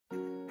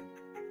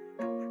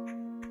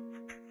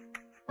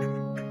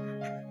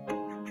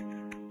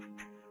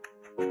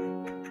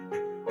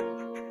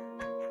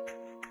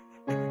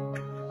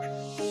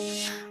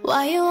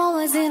Why you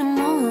always in a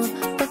mood,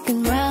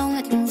 looking round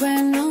like I'm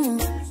brand new?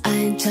 I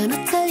ain't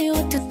tryna tell you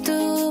what to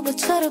do, but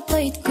try to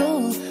play it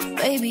cool.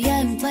 Baby,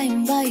 I'm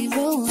playing by your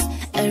rules.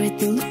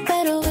 Everything look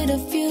better with a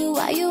view.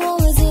 Why you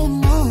always in a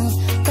mood,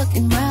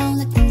 looking round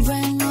like I'm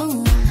brand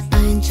new? I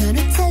ain't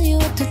tryna tell you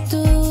what to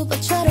do,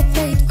 but try to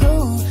play it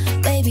cool.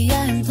 Baby,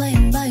 I'm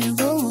playing by your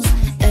rules.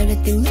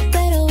 Everything look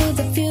better with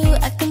a view.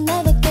 I can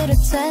never get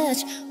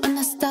attached. When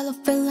I start to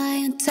feel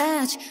I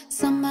attached,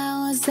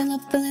 somehow I end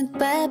up feeling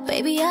bad.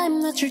 Baby,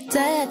 I'm not your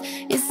dad.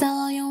 Is that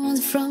all you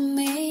want from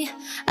me?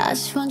 I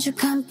just want your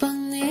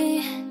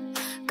company.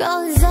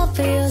 Call is up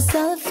for your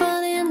cell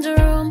phone in the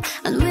room,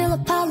 and we'll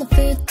apart of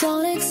it.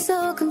 Don't look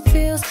so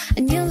confused,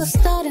 and you love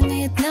starting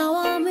it. Now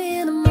I'm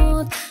in the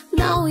mood.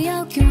 Now we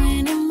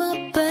arguing in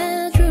my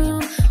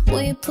bedroom.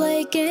 We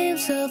play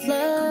games of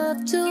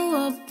love to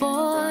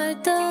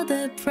avoid the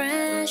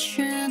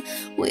depression.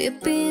 We've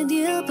been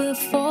here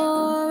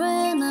before,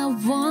 and I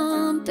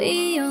won't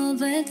be your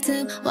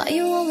victim. Why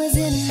you always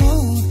in the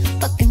mood,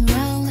 fucking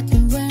around like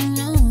I'm brand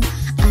new?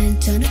 I ain't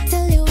tryna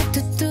tell you what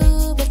to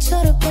do, but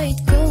try to play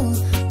it cool.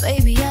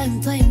 Baby,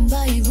 I'm playing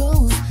by your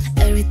rules.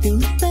 Everything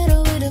look better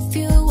with a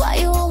view. Why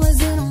you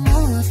always in the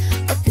mood,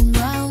 fucking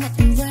around like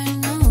I'm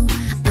brand new?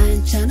 I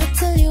ain't tryna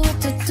tell you what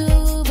to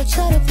do, but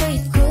try to play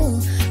it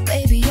cool.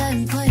 Baby,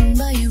 I'm playing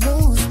by your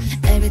rules.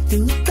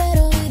 Everything look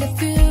better with a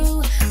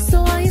view. So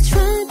why you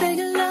trying to beg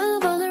a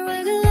love on the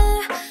regular?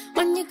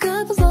 When you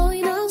got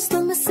blowing up,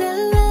 stop my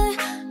cellular.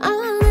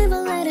 I'll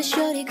never let a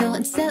shorty go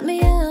and set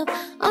me up.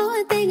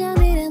 Only thing I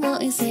need to know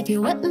is if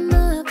you're wetting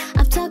up.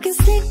 I'm talking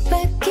stick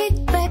back, kick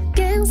back,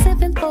 and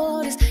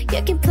 740s.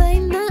 You can play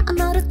now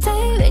another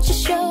day with your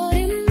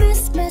shorty.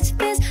 Mismatch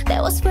this,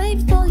 that was way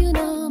before you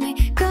know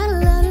me. Got a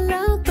lot of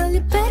love, but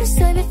you better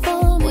save it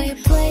for me.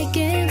 We play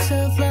games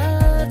of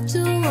love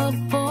to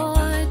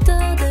avoid the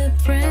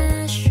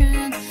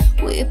depression.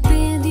 We've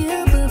been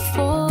here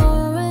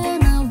before,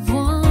 and I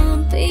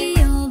won't be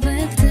your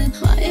victim.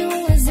 Why you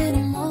always in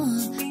the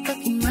mood,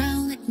 fucking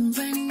around like I'm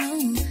brand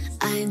new?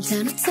 I ain't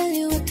tryna tell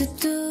you what to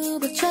do,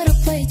 but try to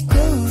play it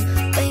cool.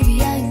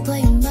 Baby, I ain't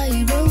playing by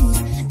your rules.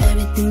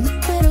 Everything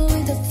look better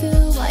with a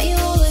feel. Why you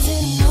always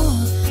in the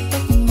mood,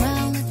 fucking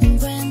around like I'm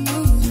brand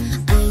new?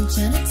 I ain't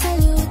tryna tell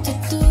you what to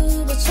do,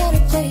 but try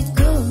to play it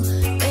cool.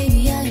 Baby,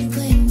 I ain't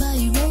playing by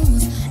your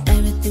rules.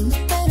 Everything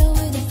look better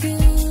with a feel,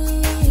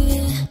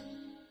 yeah.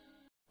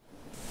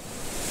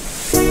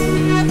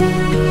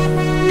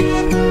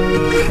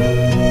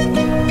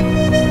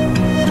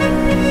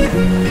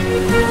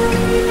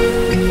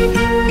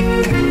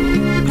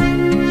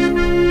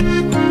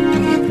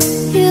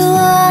 You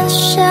are a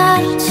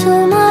shadow to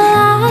my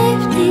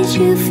life. Did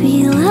you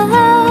feel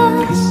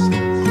lost?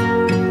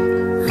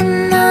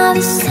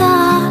 Another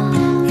star,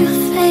 you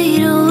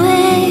fade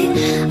away.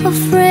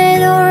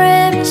 Afraid or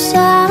every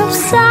out of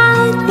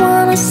sight.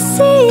 Wanna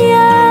see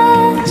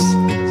us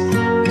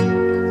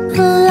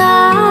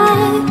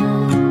alive.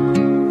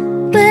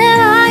 Where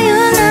are you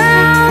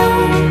now?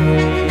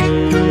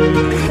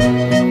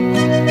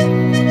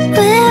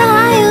 Where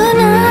are you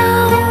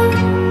now?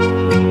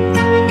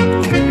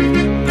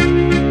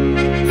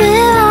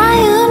 Where are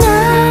you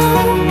now?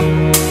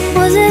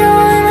 Was it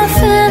all in a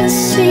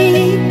fantasy?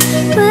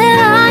 Where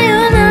are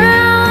you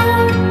now?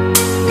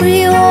 Were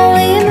you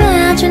only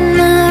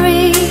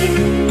imaginary?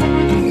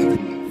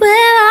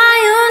 Where are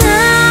you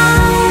now?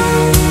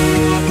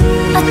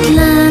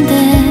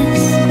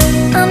 Atlantis,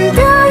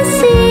 under the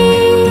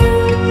sea,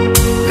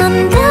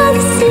 under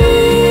the sea.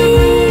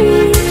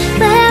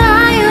 Where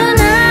are you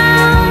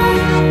now?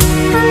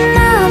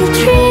 Another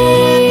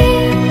tree.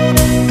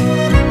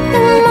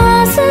 The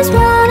moss is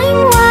running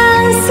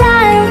wild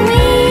inside of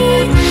me.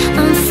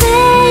 I'm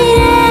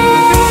faded.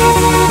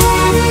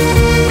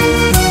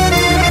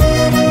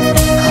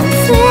 I'm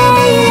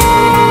faded.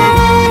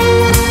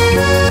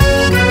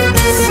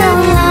 So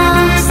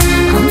lost.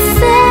 I'm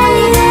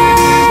faded.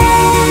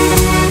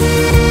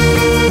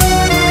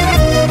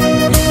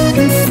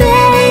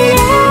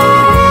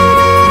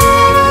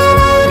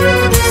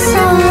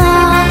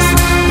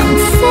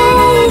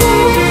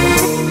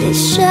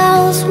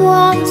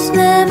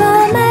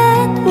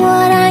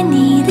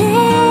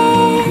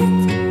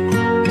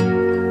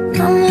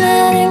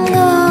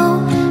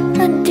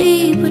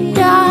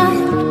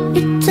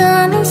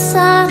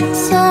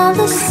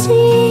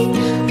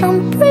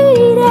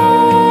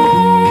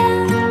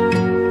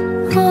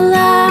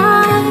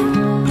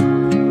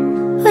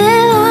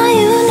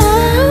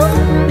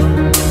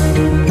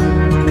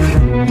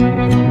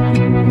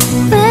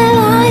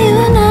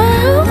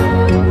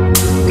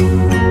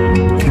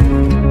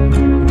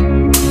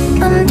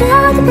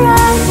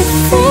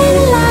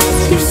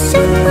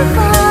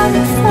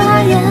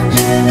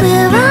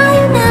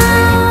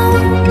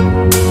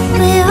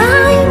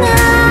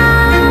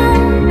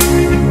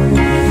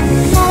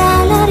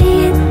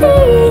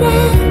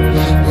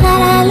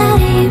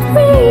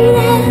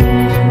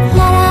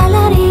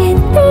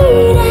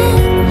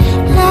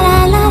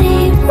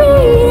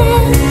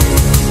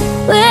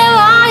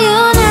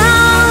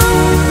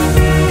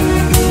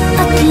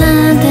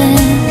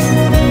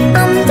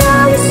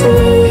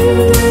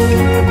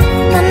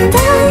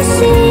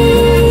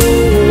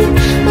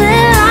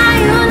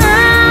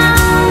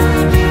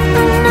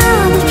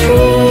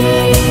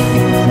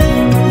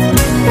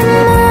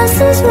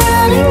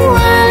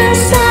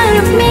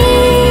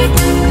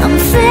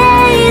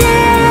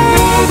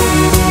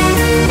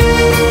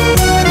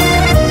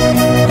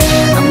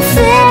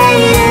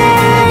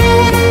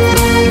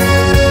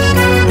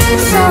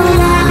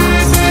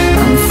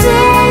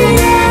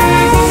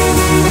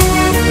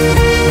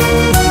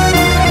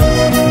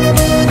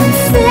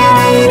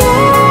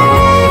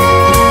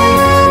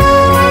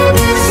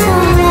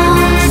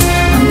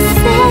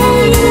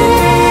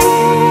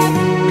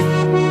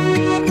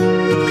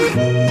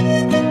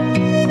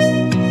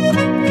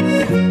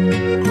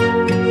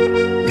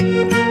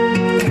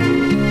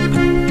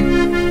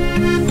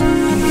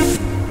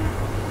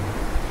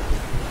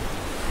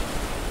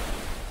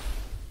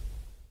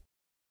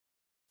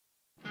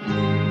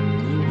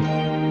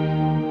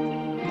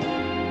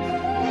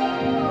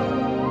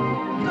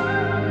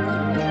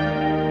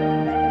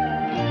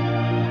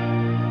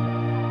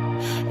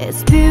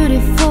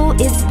 beautiful,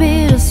 it's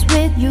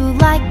bittersweet. You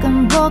like a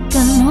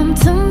broken home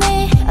to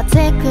me. I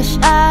take a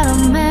shot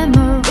of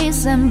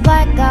memories and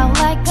black out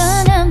like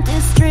an empty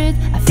street.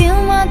 I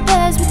fill my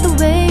days with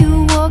the way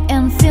you walk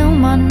and fill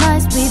my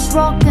nights with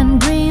broken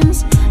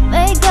dreams.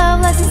 Make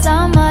up lessons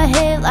on my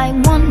head like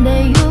one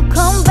day you'll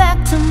come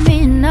back to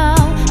me. Now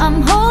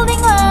I'm holding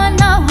on,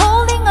 not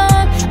holding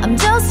on. I'm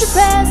just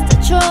depressed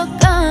that you're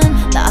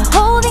gone. Not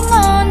holding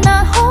on,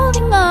 not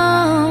holding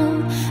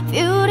on.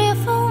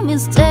 Beautiful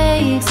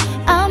mistakes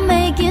I'm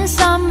making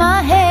inside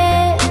my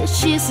head.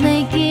 She's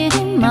naked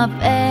in my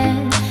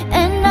bed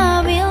and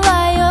I will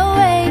lie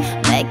awake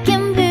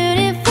making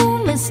beautiful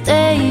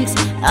mistakes.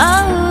 I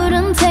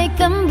wouldn't take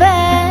them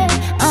back.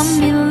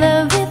 I'm in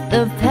love with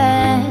the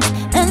past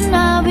and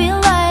I will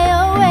lie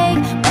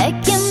awake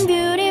making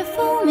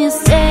beautiful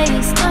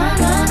mistakes. Na,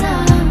 na, na.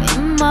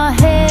 In my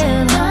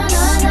head, na,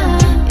 na, na.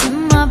 In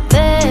my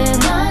bed,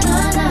 na, na,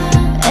 na.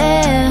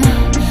 Yeah.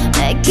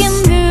 Making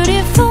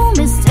beautiful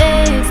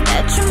mistakes.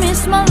 Bet you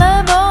miss my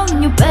love all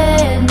in your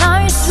bed. Now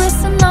you're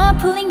stressing up,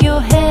 pulling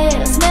your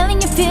hair,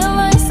 smelling your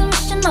pillow and some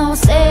Chanel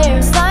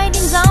stairs,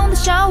 sliding down the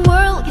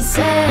shower like you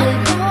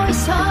said. Oh,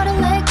 it's hard to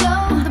let go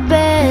of the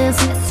best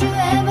that you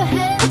ever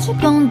had. What you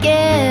gon'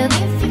 get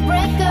if you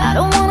break up? I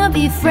don't wanna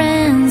be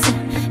friends.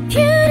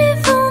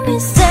 Beautiful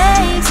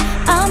mistakes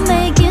I'm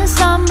making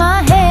inside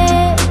my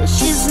head.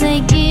 She's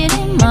naked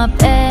in my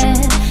bed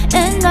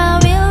and I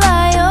will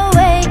lie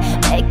awake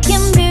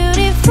making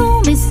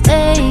beautiful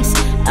mistakes.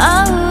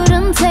 I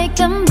wouldn't take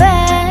them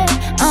back.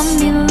 I'm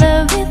in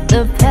love with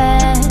the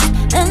past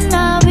and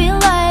I will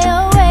lie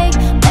awake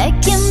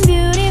making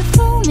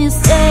beautiful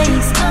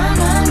mistakes. Na,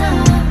 na, na.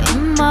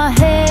 In my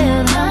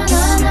head, na,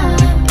 na, na.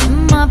 In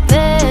my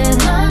bed,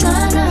 na, na,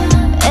 na.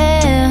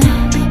 Yeah.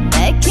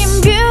 Making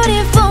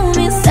beautiful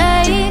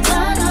mistakes.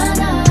 Na, na,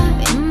 na.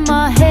 In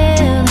my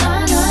head, na,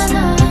 na,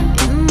 na.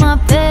 In my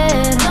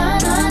bed, na,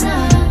 na, na.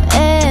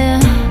 Yeah.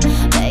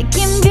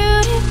 Making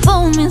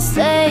beautiful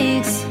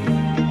mistakes.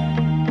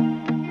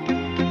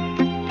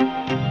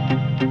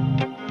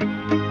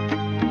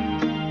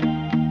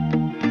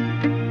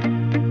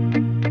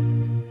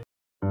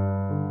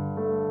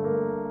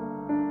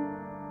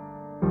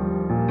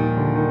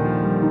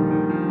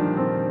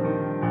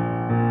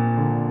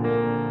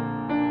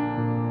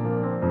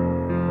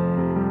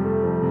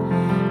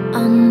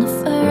 On the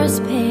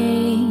first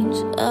page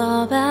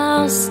of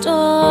our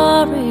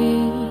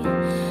story,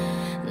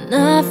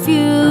 the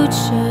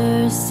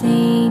future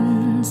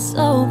seemed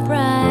so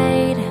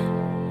bright,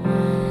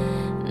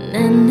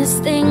 and this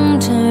thing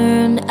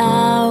turned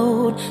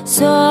out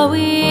so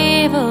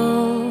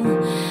evil.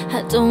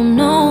 I don't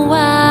know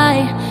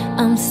why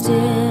I'm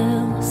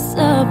still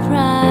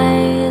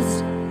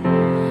surprised.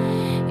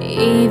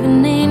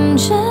 Even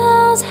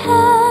angels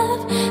have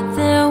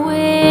their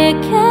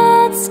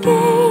wicked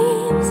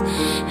schemes,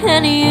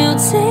 and you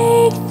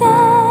take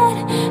that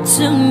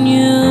to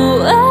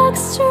new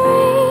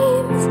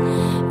extremes.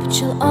 But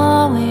you'll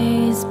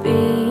always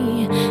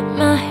be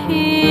my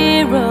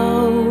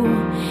hero,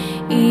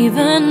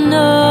 even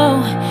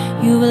though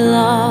you've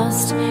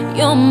lost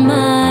your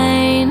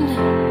mind.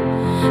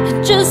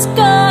 Just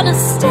gonna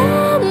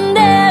stand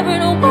there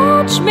and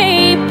watch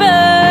me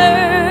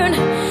burn,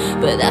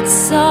 but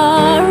that's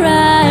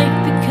alright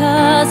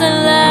because I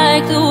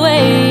like the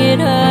way it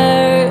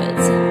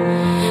hurts.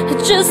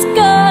 Just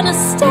gonna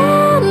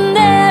stand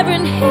there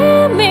and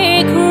hear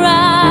me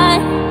cry,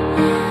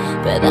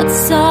 but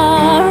that's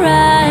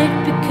alright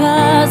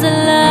because I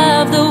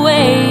love the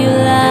way you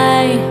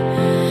lie.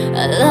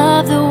 I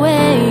love the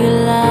way you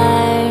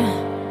lie.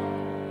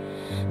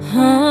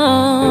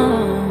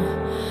 Oh,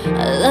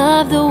 I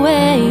love the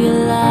way you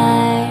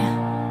lie.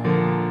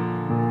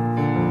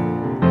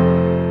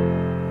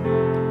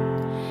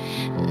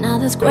 Now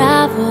there's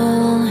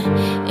gravel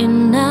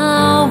in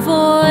our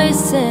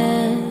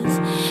voices,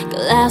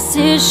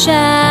 glasses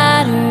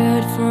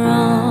shattered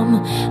from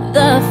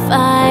the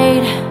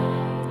fight.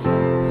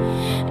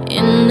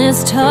 In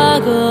this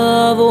tug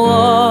of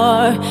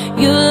war,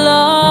 you'll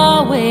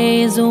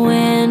always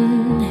win,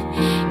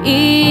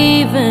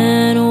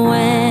 even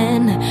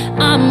when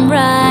I'm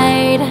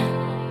right.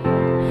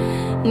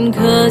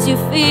 'Cause you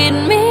feed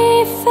me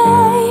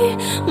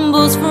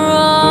fables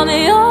from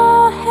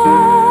your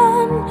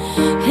hand,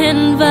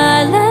 and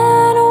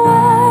violent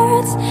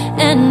words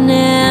and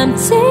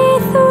empty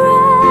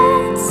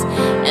threats.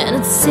 And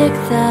it's sick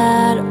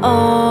that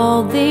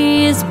all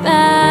these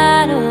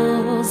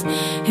battles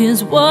is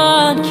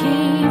what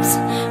keeps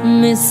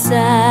me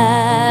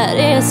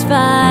satisfied.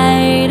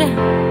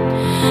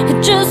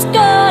 Just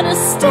gonna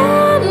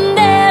stand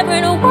there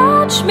and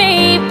watch me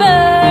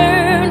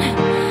burn,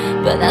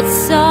 but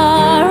that's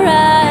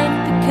alright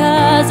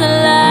because I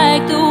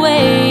like the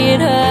way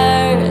it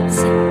hurts.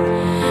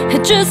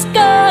 Just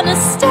gonna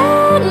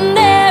stand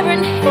there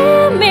and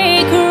hear me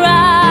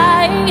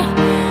cry,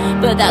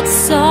 but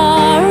that's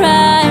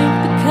alright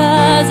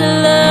because I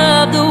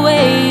love the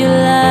way you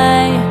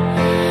lie.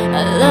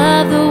 I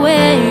love the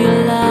way you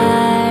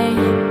lie.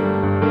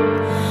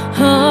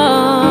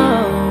 Oh,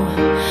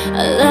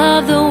 I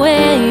love the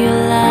way you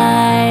lie.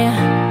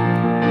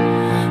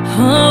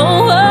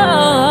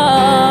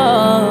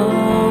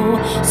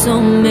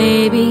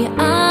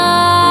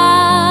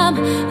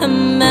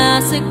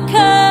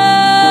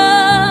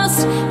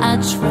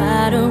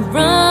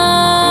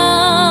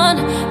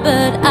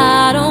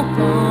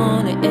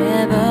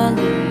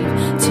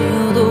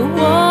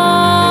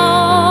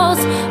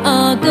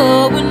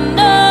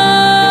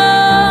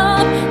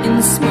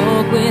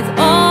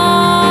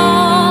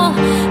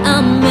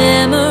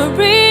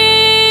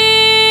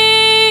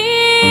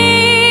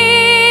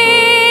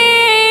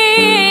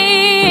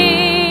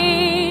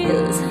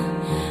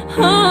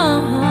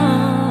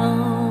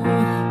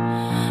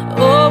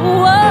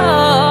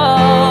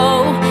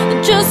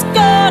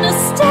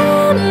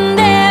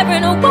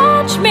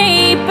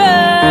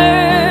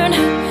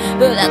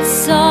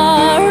 that's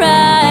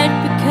alright,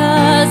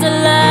 because I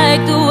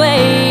like the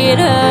way it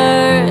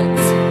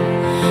hurts.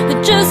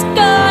 I'm just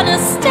gonna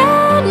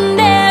stand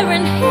there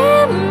and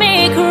hear me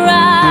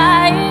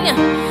crying,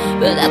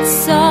 but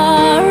that's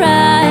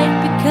alright,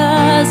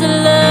 because I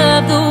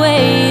love the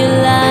way you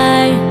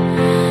lie.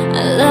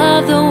 I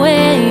love the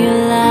way you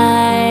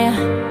lie.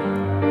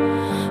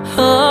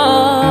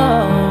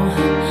 Oh,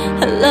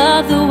 I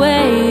love the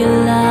way you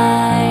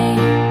lie.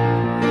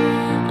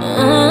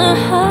 Oh,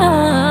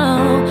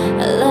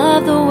 I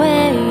love the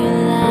way you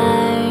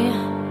lie.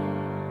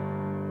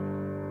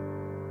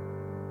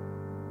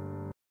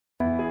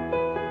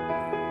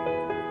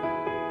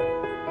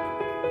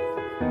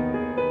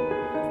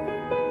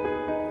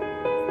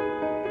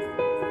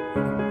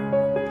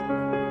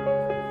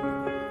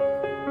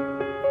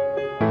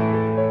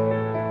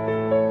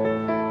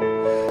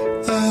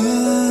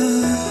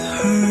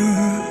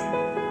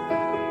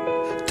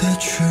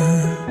 That you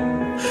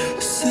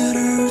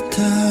settled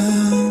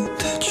down,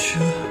 that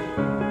you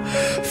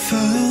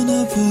found a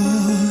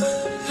boy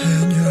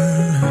and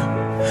you're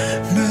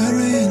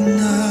married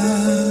now.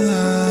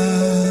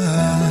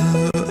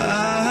 I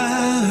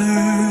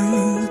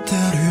heard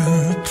that your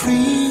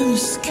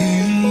dreams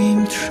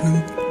came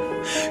true,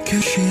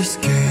 'cause she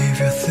gave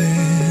you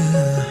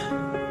things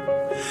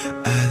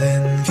I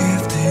didn't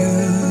give to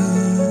you.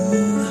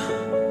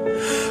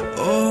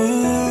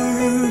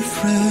 Or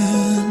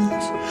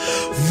friends,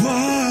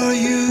 why are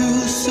you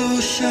so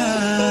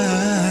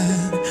shy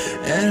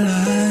and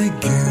like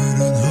you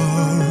don't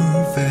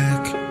hold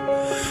back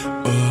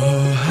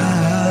or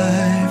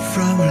hide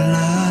from a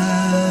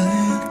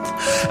light?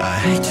 I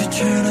hate to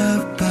turn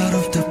up out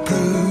of the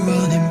blue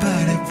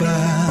uninvited, but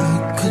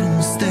I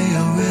couldn't stay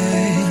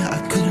away. I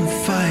couldn't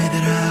fight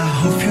it. I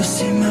hope you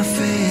see my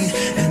face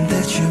and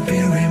that you'll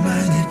be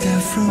reminded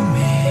that from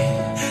me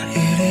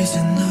it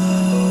isn't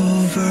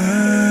over.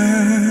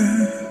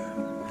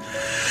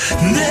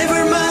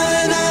 Never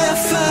mind, I'll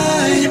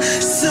find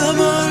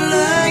someone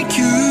like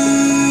you.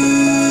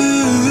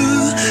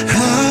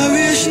 I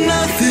wish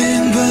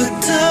nothing but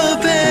the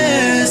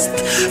best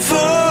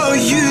for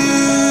you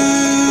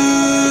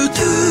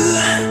too.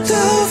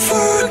 Don't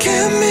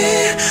forget me,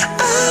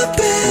 I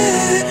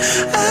bet.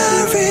 I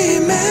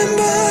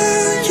remember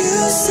you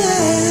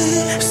say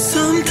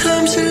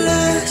sometimes it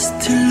lasts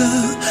to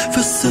love,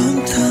 but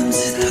sometimes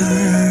it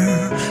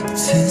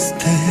hurts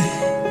instead.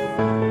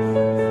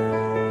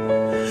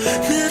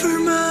 Never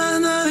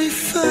mind, I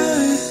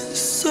find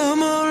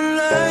someone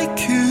like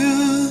you.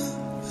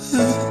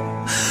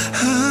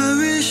 I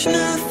wish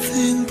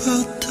nothing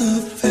but the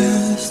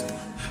best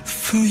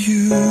for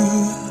you.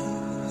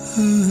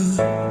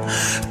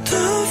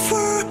 Don't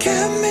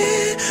forget me,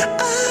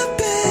 I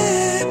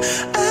bet.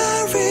 I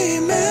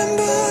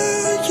remember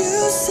you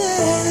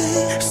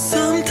say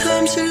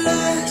sometimes it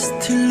lasts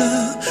to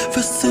love,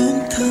 but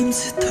sometimes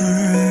it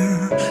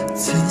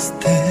hurts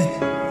instead.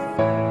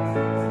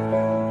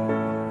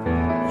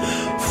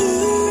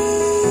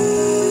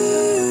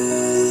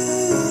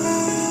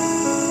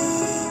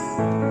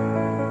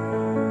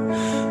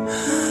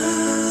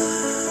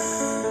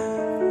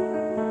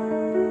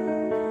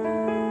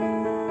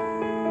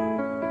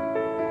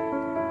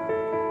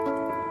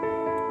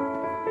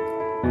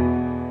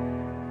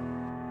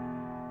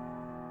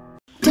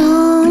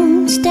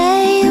 Don't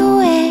stay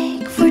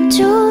awake for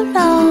too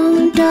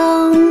long.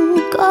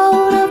 Don't go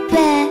to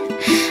bed.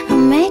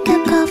 I'll make a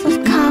cup of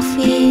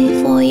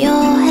coffee for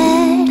your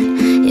head.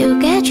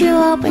 It'll get you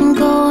up and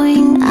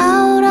going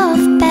out of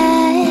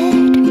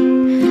bed.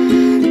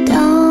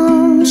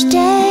 Don't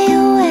stay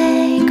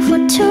awake for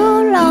too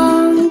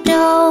long.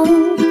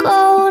 Don't go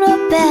to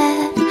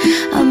bed.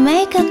 I'll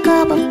make a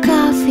cup of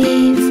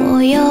coffee for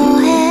your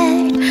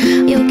head.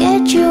 It'll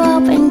get you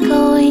up and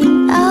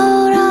going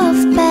out of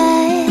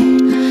bed.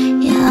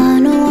 Yeah, I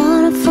don't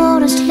wanna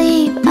fall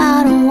asleep,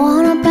 I don't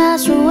wanna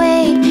pass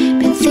away.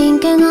 Been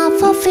thinking of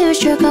our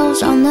future goals,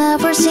 I'll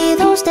never see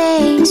those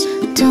days.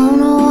 Don't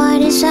know why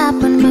this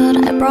happened, but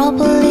I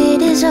probably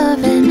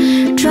deserve it.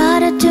 Try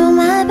to do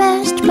my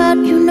best, but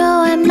you know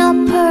I'm not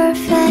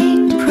perfect.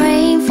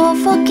 Praying for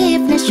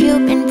forgiveness,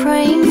 you've been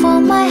praying for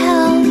my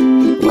health.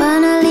 When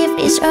I leave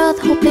this earth,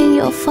 hoping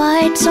you'll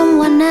find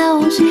someone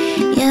else.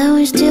 Yeah,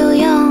 we're still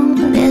young,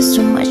 there's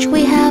so much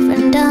we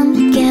haven't done.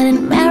 Getting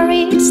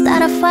married,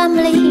 start a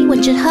family,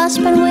 with your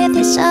husband with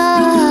his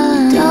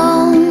son.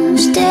 Don't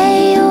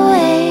stay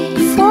awake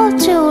for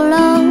too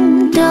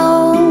long.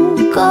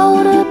 Don't go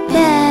to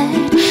bed.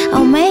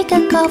 I'll make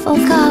a cup of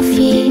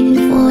coffee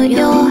for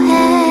your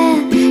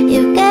head.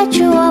 It'll get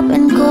you up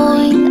and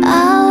going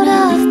out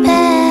of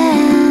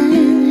bed.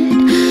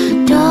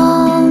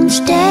 Don't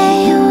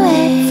stay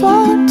awake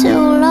for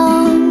too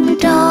long.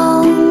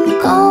 Don't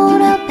go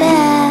to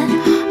bed.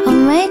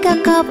 I'll make a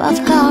cup of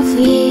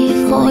coffee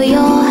for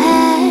your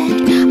head.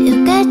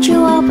 It'll get you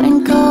up and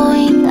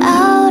going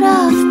out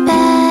of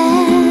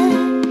bed.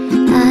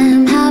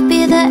 I'm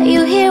happy that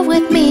you're here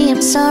with me.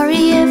 I'm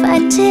sorry if I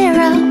tear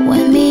up.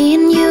 When me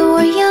and you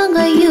were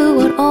younger, you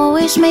would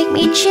always make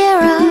me cheer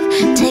up.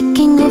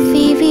 Taking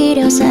goofy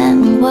videos house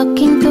and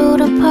walking through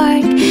the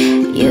park.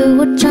 You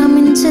would jump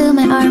into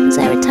my arms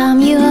every time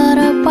you heard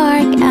a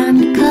bark.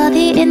 And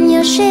cuddly in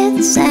your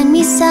sheets sang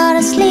me sound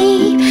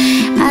asleep.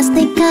 I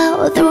sneak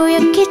out through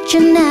your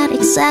kitchen at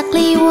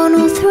exactly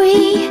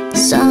 1:03.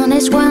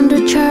 Sundays went to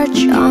church,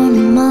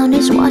 on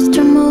Mondays watched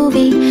a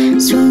movie.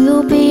 Soon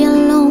you'll be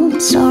alone,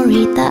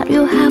 sorry that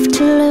you have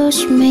to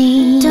lose me.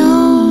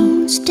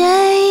 Don't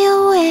stay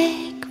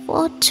awake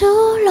for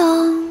too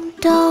long,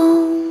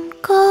 don't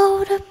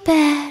go to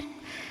bed.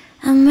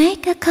 I'll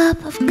make a cup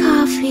of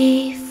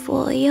coffee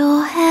for your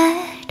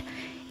head.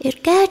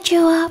 It'll get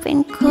you up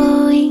and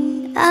going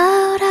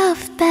out of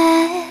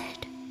bed.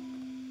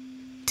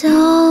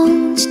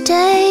 Don't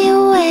stay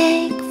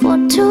awake for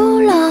too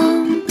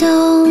long,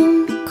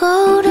 don't go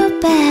to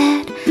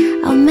bed.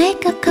 I'll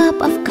make a cup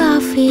of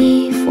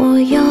coffee for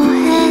your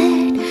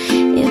head.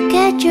 It'll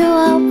get you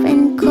up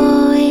and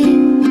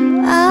going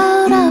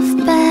out of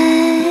bed.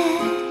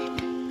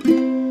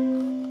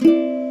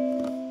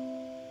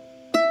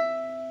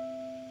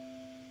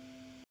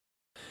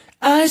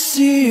 I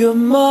see your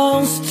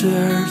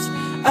monsters,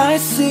 I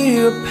see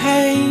your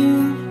pain.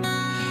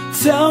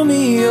 Tell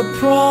me your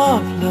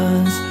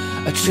problems,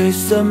 I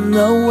chase them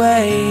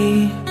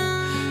away.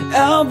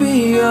 I'll be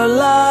your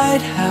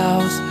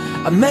lighthouse,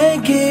 I'll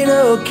make it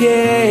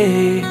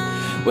okay.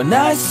 When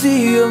I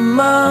see your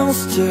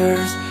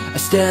monsters, I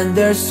stand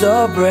there so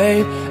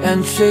brave and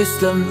chase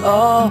them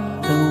all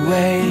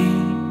away.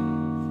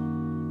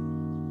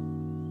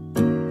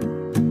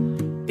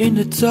 In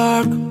the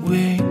dark,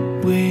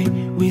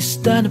 we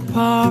stand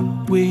apart,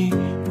 we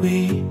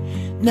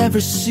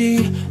never see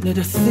that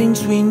the things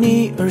we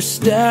need are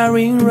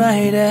staring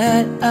right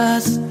at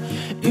us.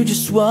 You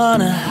just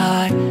wanna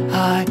hide,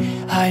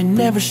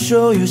 never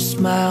show your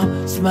smile.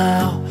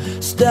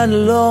 Stand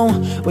alone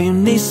when you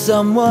need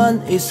someone.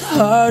 It's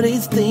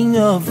hardest thing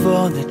of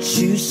all that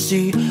you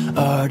see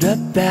are the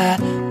bad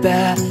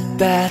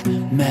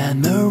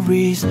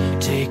memories.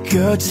 Take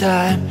your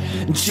time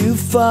to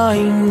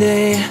find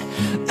it.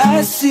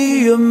 I see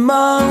your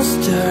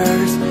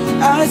monsters,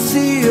 I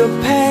see your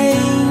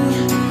pain.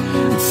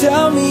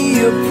 Tell me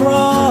your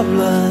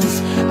problems,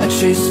 I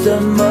chase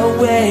them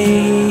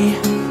away.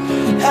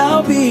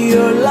 I'll be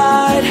your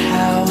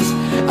lighthouse,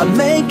 I'll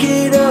make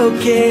it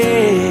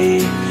okay.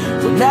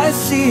 When I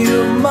see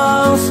your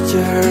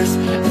monsters,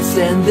 I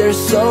stand there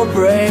so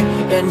brave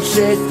and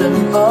chase them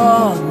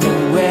all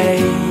away.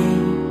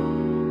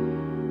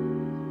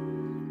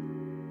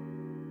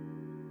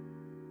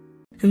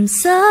 I'm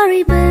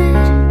sorry, but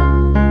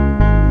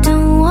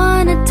don't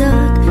wanna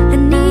talk. I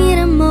need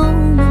a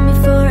moment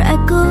before I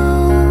go.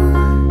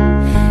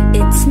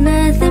 It's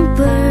nothing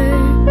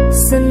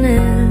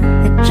personal.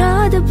 I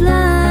draw the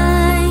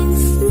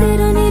blinds. They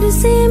don't need to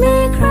see me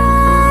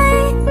cry.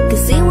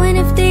 'Cause even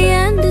if they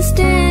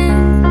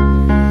understand,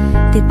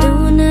 they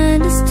don't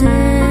understand.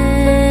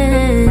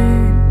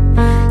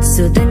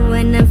 So then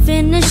when I'm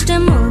finished,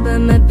 I'm all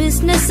about my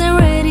business. I'm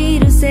ready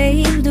to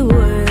save the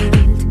world.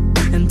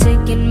 I'm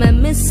taking my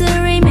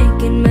misery,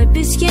 making my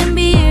bitch can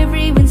be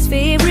everyone's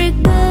favorite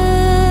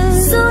girl.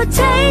 So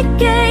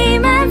take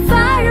aim and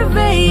fire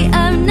away.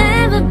 I've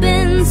never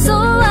been so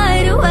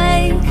wide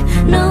awake.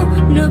 No,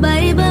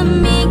 nobody but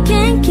me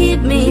can keep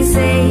me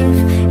safe.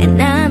 And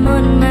I'm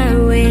on my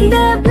way.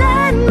 The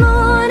blood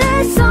moon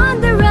is on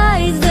the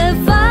rise. The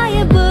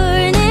fire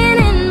burning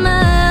in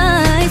my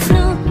eyes.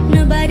 No,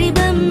 nobody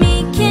but me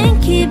can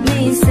keep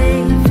me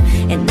safe.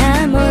 And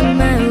I'm on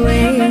my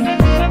way.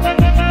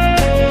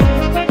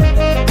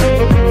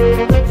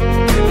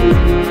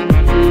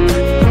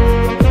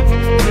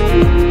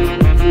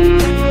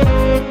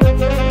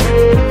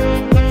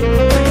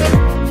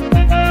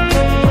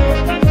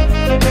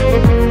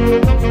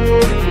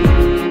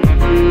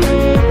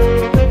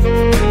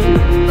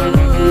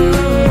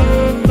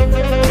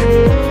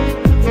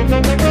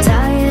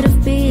 Tired of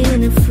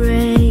being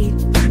afraid,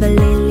 but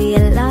lately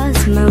I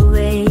lost my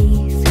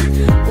ways.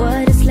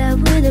 What is love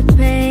with the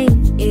pain?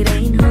 It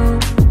ain't home.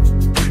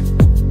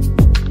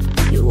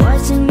 You're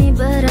watching me,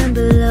 but I'm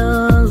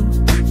below.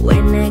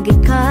 When I get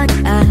caught,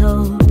 I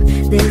hope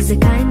there's a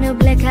kind of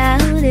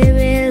blackout that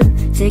will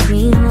take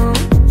me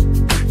home.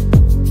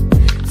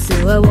 So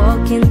I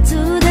walk into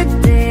the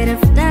dead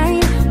of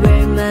night,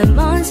 where my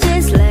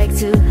monsters like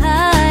to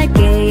hide.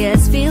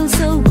 Chaos feels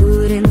so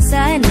good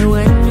inside, no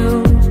one knows.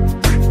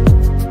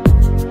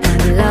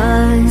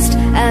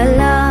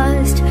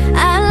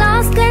 I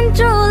lost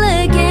control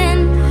again.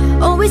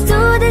 Always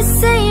do the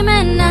same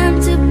and I'm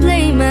to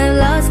blame. I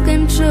lost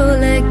control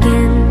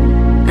again.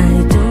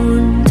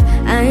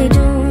 I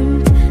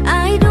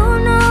don't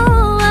know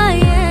who I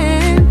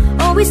am.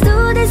 Always do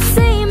the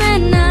same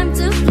and I'm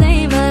to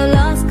blame. I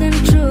lost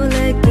control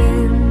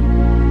again.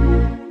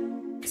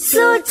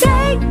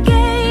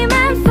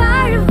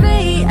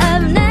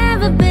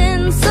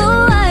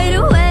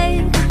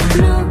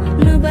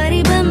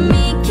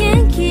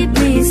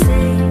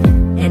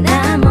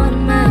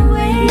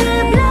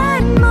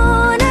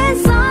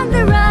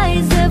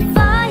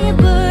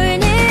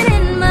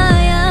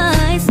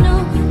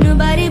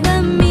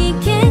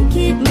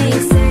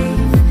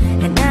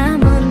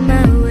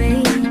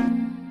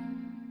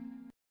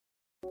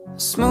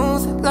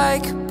 Smooth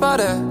like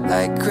butter,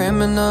 like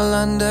criminal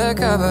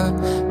undercover.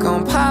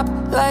 Gon' pop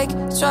like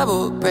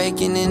trouble,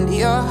 breaking into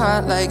your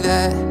heart like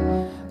that.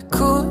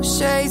 Cool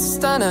shade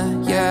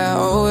stunner, yeah, I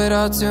owe it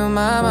all to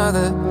my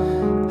mother.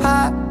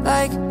 Hot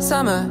like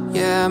summer,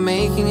 yeah,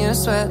 making you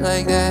sweat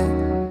like that.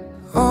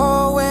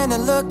 Oh, when I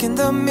look in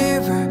the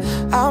mirror,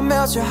 I'll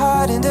melt your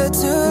heart into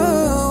two.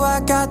 I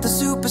got the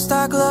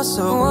superstar glow,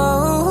 so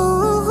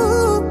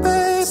whoa,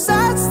 babe.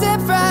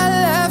 Sidestep right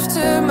left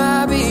to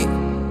my beat.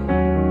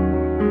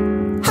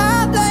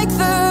 Hot like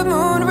the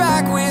moon,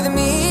 rock with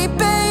me,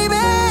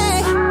 baby.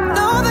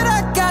 Know that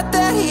I got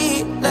that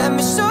heat. Let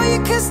me show you,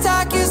 'cause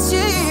talk is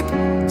cheap.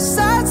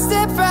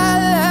 Sidestep right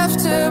left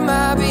to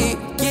my beat.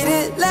 Get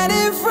it, let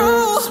it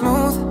roll.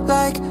 Smooth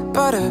like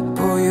butter,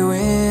 pull you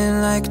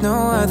in like no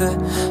other.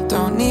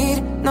 Don't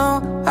need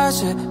no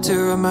usher to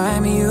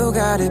remind me you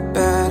got it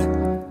bad.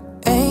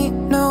 Ain't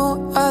no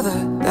other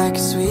that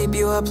can sweep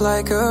you up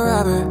like a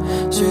rubber.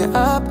 Straight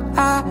up,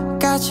 I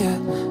got you,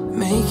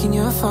 making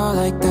you fall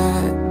like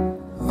that.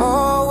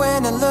 Oh,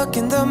 when I look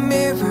in the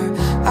mirror,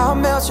 I'll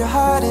melt your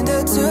heart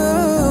into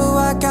two.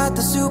 I got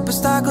the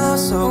superstar glow,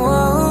 so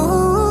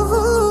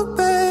whoa,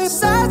 babe.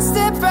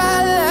 Sidestep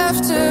right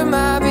left to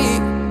my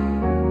beat.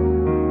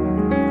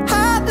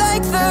 Hot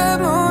like the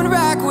moon,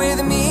 rock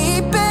with me,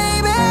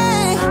 baby.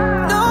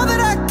 Know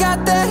that I got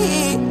that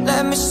heat.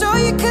 Let me show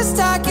you, 'cause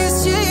talk is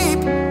cheap.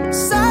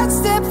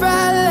 Sidestep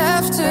right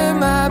left to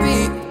my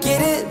beat.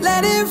 Get it,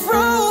 let it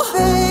roll,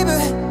 baby.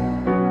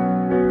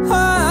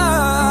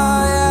 Oh,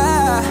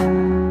 yeah.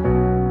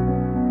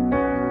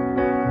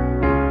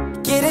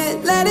 Get it,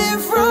 let it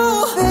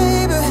roll,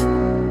 baby.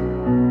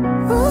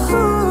 Ooh,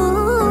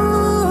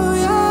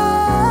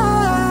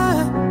 yeah.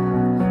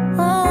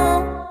 Oh.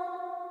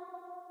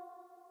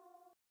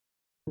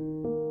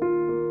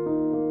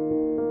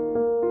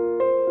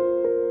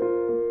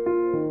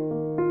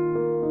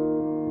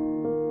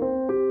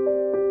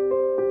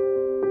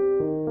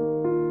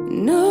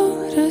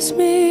 Notice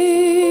me,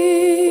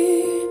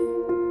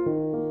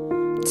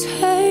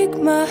 take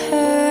my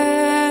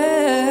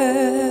hand.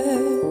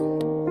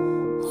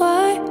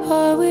 Why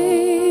are we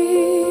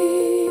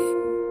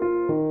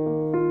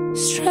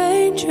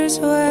strangers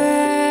when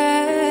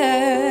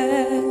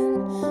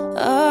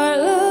our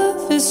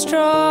love is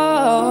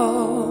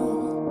strong?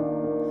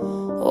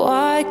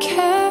 Why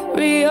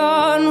carry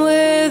on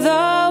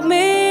without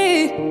me?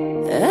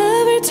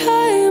 Every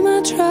time I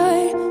try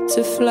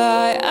to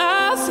fly,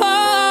 I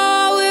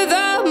fall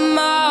without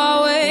my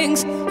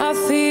wings. I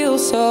feel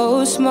so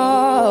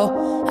small.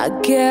 I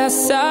guess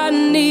I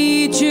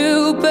need you,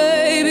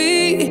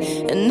 baby.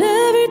 And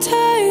every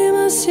time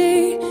I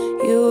see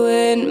you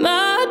in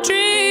my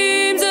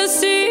dreams, I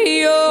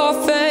see your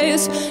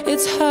face.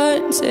 It's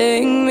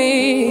haunting me.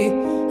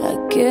 I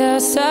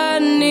guess I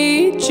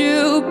need you,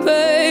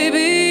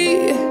 baby.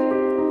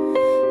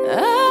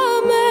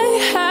 I may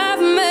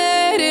have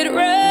made it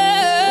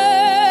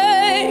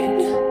rain.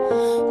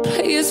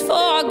 Please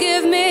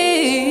forgive me.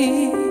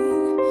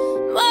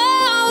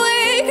 My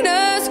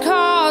weakness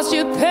caused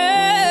you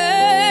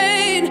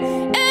pain,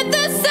 and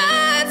this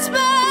hurts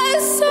my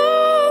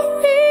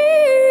sorry.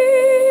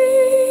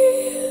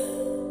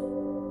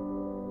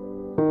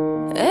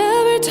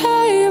 Every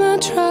time I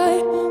try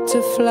to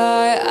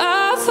fly,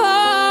 I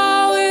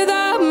fall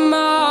without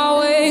my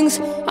wings.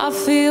 I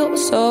feel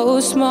so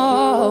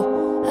small.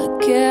 I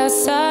guess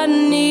I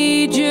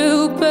need you,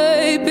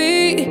 baby.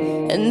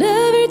 And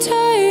every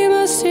time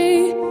I see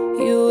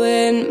you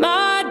in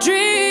my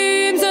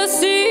dreams, I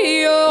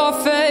see your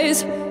face.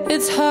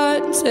 It's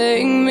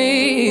haunting me.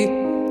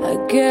 I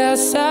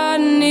guess I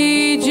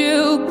need you,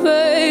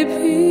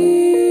 baby.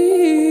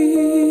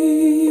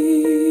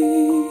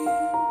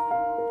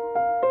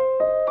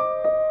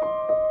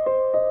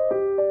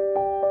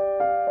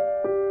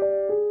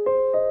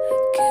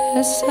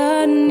 Guess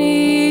I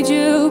need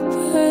you,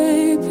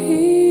 baby.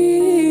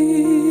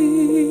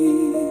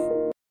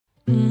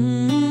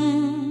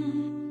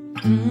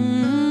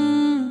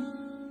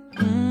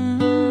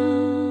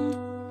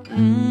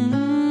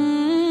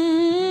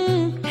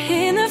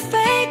 In the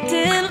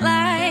fading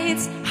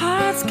lights,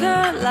 hearts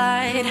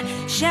collide.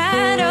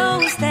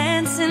 Shadows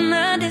dance in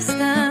the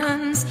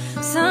distance.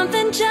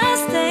 Something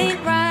just ain't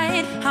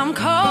right. I'm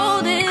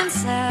cold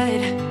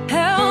inside.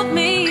 Help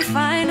me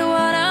find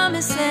what I'm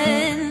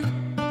missing.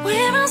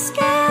 We're all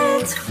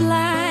scared to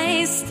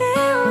fly,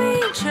 still we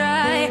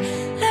try.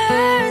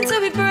 Learn to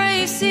be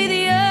brave, see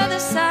the other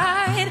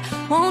side.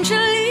 Won't you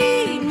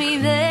lead me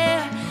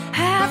there?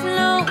 Have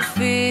no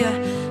fear.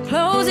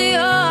 Close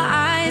your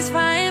eyes,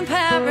 find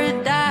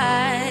paradise.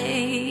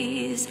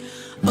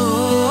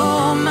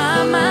 Oh, my,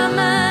 my,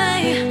 my.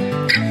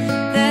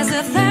 There's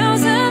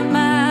 1,000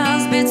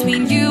 miles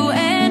between you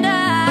and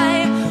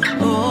I.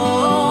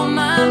 Oh,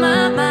 my,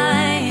 my, my.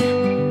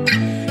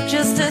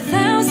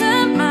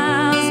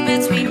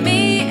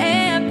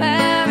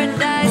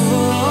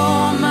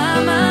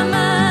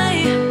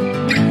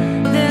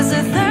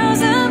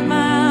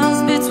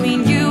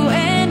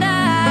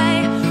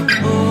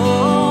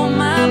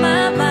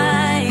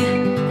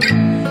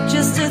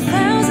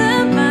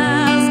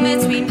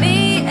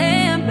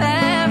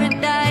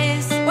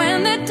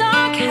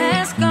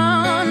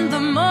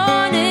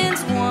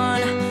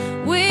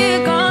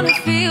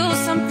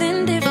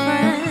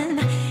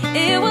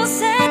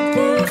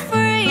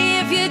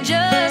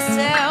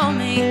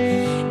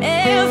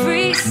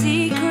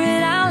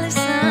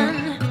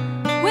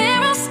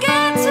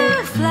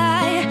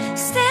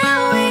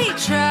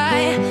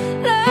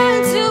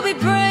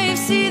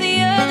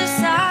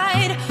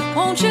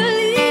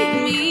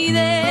 be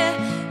there.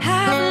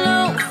 Have no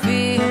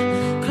fear.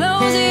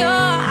 Close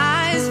your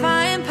eyes,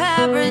 find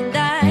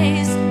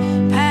paradise.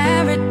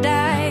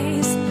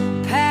 Paradise,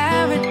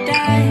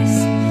 paradise.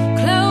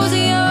 Close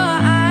your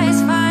eyes,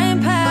 find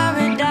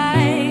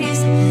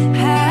paradise.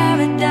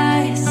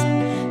 Paradise,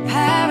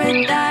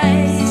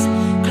 paradise.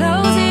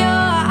 Close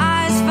your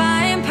eyes,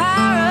 find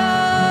paradise.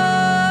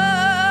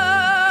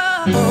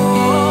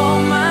 Oh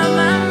my,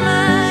 my,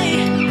 my.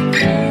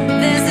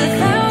 There's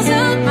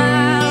 1,000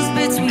 miles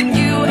between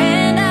you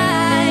and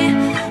I.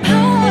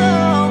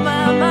 Oh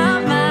my, my,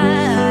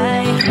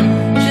 my.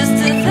 Just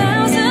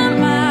 1,000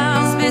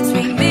 miles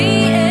between me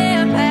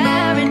and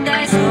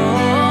paradise. Oh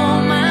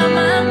my,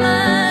 my,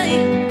 my.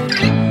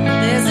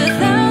 There's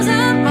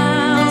 1,000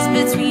 miles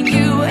between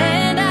you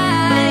and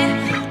I.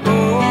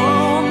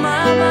 Oh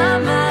my, my,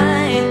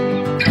 my.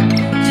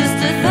 Just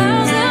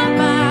 1,000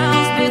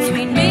 miles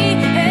between me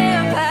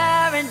and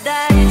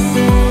paradise.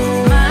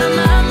 My,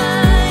 my, my.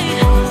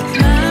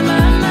 My,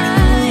 my, my.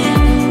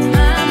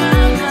 My, my,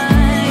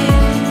 my.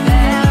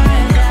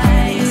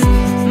 Paradise.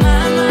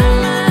 My, my,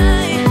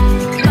 my.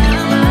 My,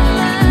 my,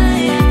 my.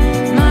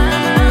 My,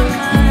 my,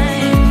 my.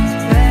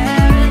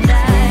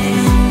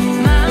 Paradise.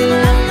 My,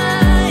 my,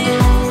 my.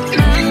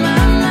 My,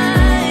 my, my.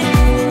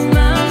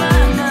 My, my,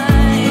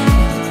 my.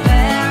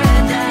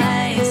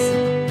 Paradise.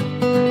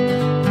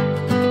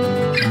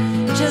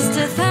 Just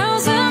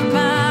 1,000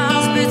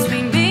 miles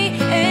between me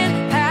and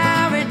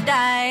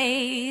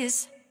paradise.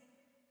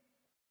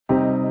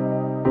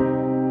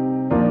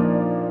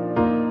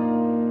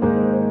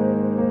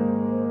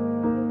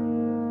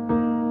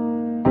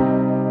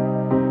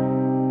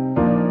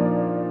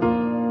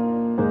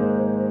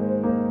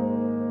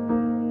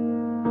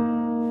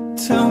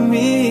 Tell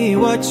me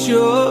what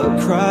you're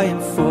crying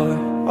for.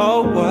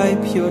 I'll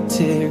wipe your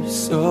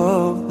tears,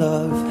 oh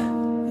love.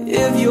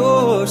 If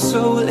your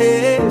soul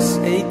is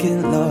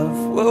aching, love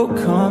will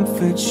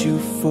comfort you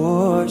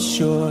for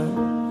sure.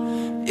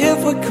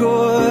 If we're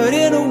caught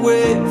in a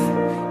wave,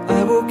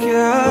 I will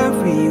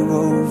carry you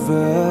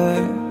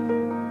over.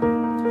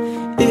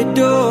 It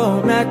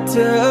don't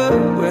matter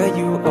where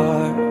you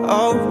are,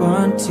 I'll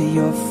run to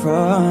your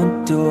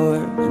front door.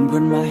 And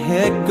when my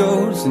head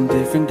goes in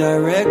different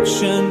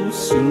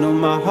directions, you know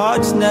my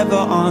heart's never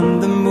on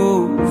the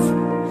move.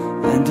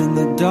 And in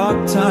the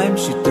dark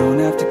times, you don't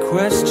have to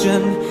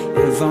question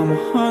if I'm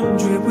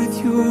 100 with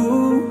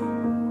you.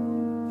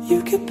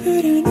 You could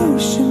put an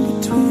ocean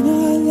between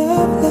our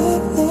love,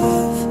 love,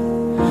 love.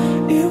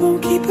 It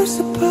won't keep us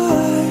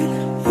apart.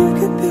 You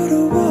could build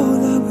a wall,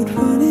 I would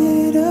run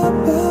it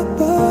up, up,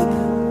 up,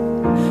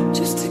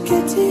 just to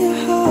get to your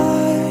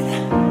heart.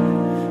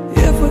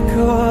 If we're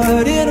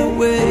caught in a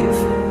wave,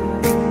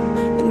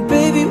 and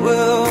baby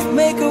we'll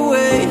make a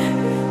way.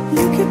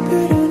 You could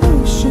put an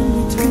ocean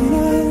between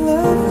our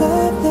love,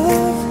 love,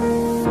 love.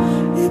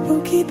 It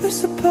won't keep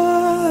us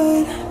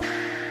apart.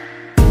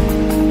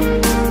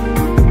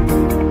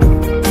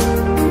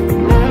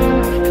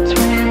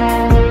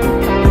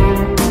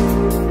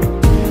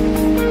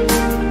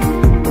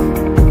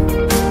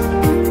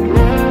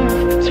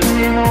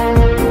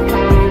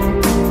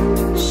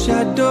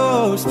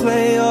 Shadows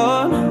play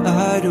on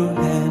idle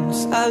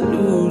hands. I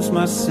lose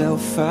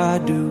myself, I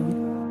do.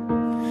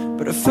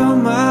 But I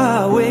found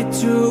my way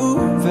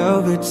to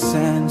velvet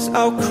sands.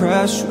 I'll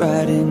crash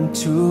right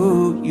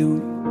into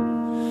you.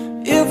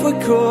 If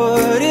we're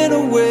caught in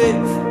a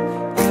wave,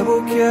 I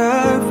will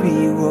carry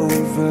you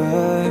over.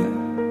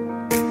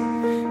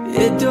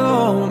 It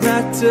don't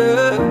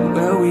matter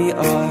where we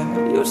are,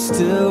 you're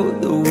still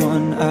the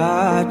one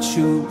I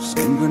choose.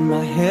 And when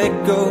my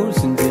head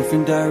goes in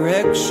different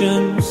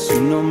directions,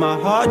 you know my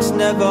heart's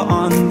never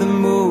on the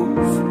move.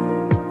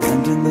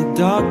 And in the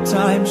dark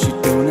times, you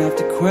don't have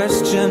to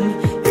question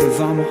if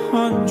I'm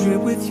 100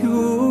 with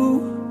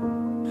you.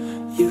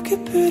 You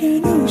could put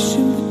an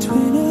ocean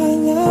between our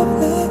love,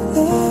 love,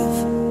 love.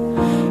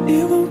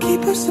 It won't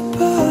keep us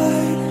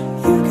apart.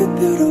 You could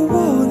build a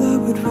wall, I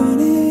would run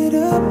it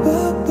up,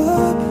 up,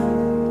 up,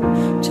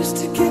 just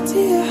to get to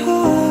your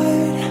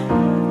heart.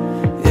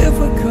 If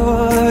we're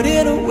caught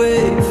in a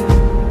wave,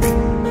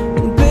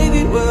 and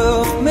baby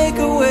we'll make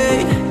a way.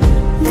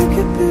 You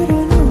could put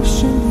an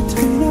ocean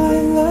between our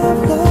love,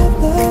 love,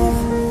 love.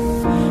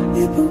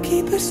 It won't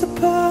keep us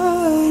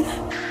apart.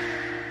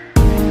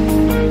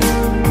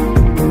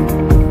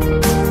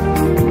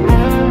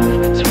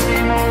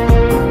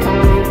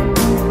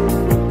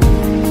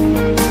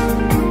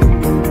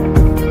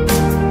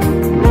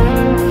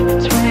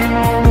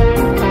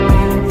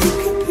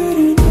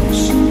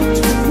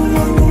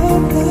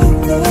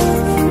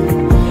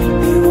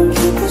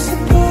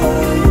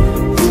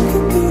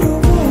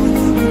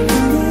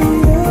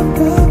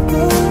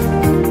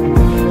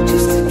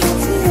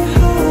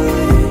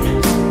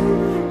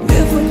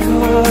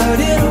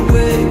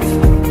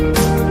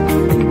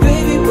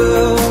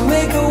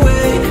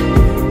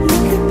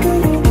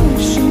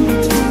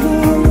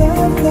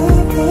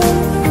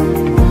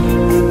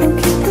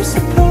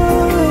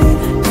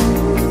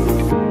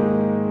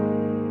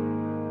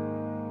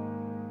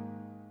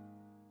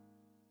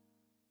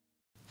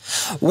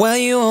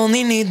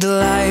 only need the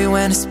light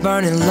when it's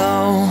burning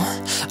low.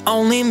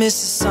 Only miss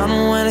the sun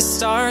when it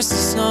starts to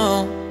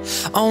snow.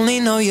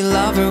 Only know you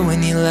love her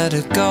when you let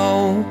her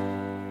go.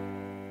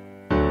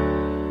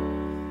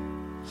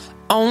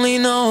 Only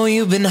know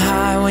you've been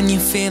high when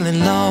you're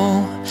feeling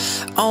low.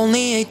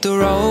 Only hate the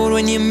road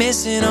when you're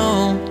missing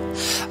home.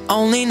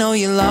 Only know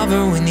you love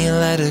her when you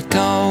let her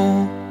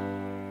go.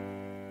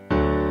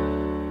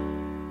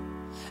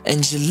 And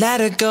you let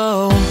her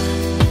go.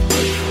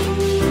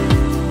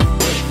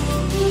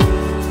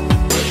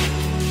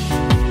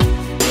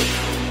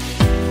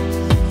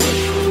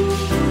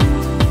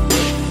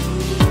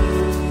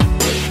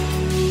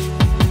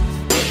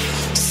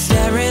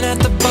 Staring at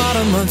the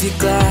bottom of your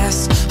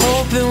glass,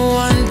 hoping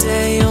one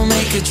day you'll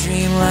make a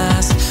dream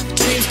last. But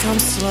dreams come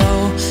slow,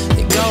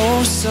 they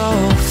go so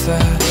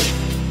fast.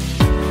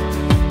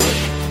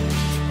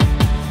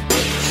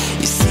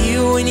 You see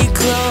it when you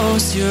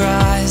close your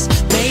eyes.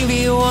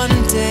 Maybe one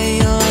day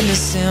you'll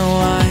understand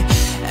why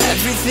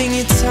everything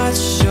you touch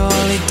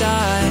surely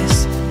dies.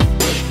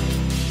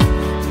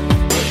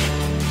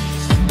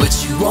 But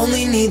you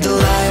only need the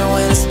light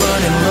when it's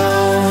burning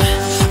low.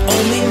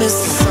 Only miss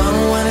the sun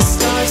when it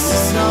starts to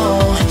snow.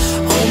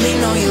 Only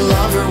know you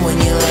love her when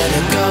you let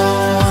her go.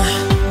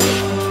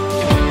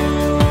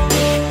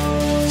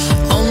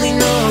 Only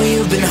know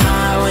you've been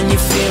high when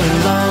you're feeling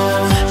low.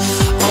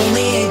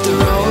 Only hate the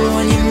road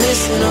when you're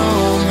missing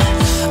home.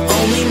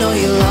 Only know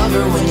you love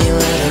her when you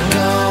let her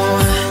go.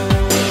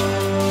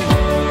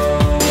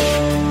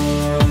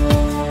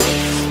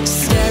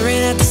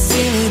 Staring at the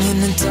ceiling in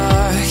the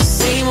dark,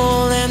 same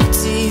old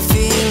empty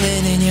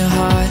feeling in your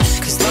heart.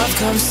 Cause love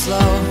comes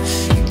slow,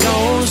 it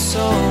goes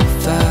so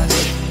fast.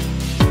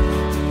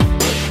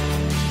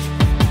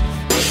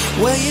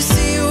 Well, you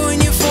see it when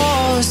you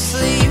fall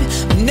asleep,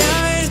 but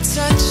never to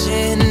touch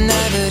it,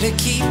 never to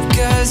keep.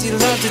 Cause you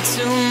loved it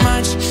too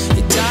much,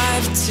 you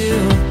dive too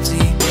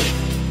deep.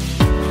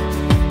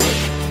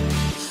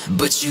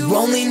 But you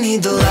only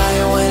need the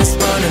light when it's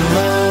burning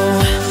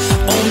low.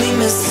 Only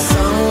miss the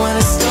sun when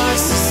it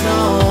starts to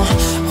snow.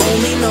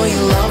 Only know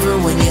you love her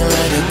when you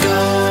let her go.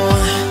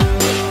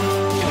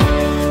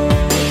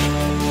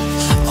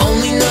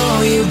 Only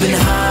know you've been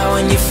high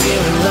when you're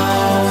feeling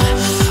low.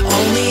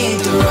 Only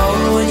hate the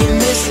road when you're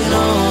missing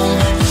home.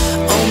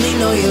 Only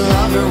know you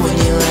love her when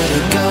you let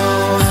her go.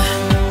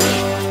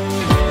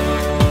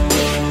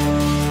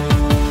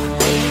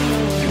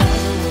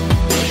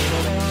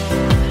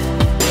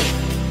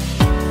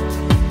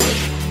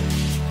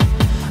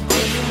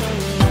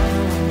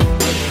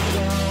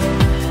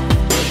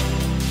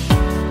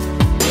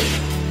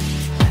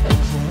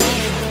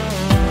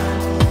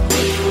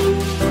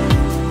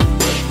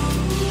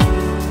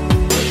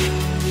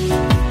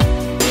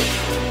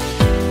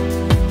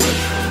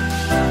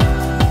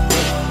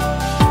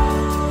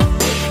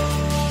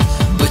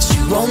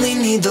 Only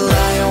need the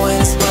light when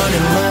it's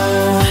burning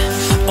low.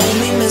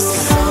 Only miss the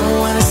sun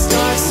when it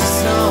starts to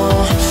snow.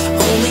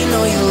 Only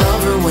know you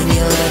love her when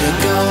you let her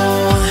go.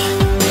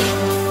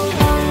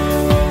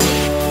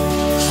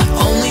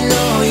 Only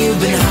know you've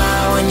been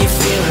high when you're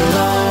feeling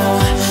low.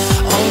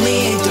 Only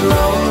hate the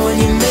road when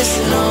you're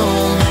missing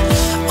home.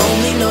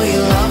 Only know you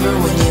love her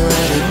when you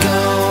let her go.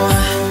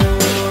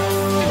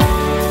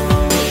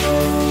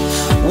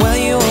 Well,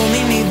 you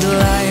only need the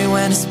light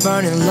when it's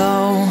burning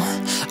low.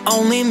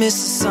 Only miss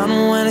the sun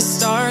when it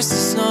starts to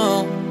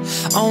snow.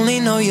 Only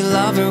know you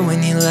love her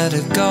when you let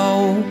her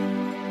go.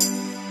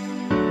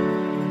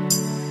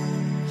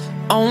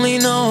 Only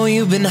know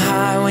you've been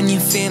high when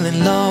you're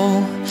feeling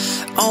low.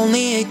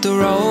 Only hate the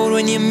road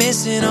when you're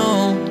missing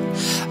home.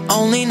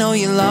 Only know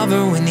you love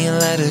her when you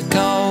let her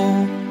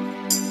go.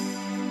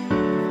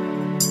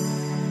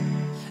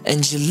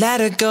 And you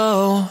let her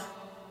go.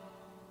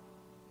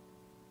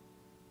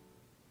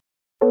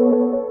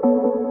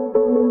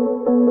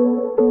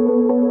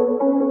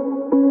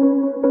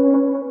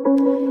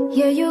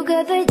 Yeah, you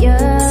got the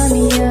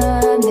yummy,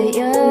 yum, the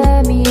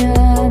yummy,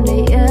 yum, the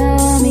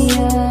yummy,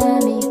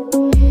 yummy.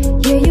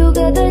 Yeah, you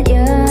got the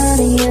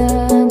yummy,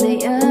 yum, the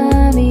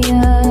yummy,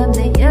 yum,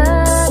 the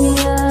yummy,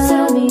 yummy. So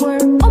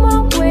we're on my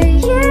way,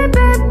 yeah,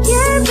 babe,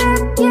 yeah,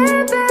 babe, yeah,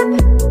 babe.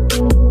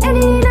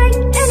 Any night,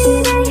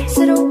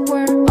 so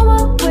we're on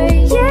my way,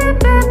 yeah,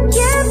 babe,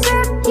 yeah,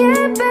 babe,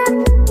 yeah, babe.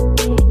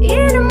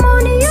 In the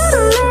morning, you're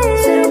late,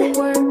 so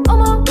we're on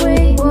my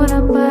way.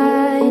 Wanna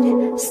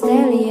bite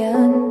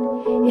stallion.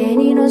 And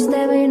you know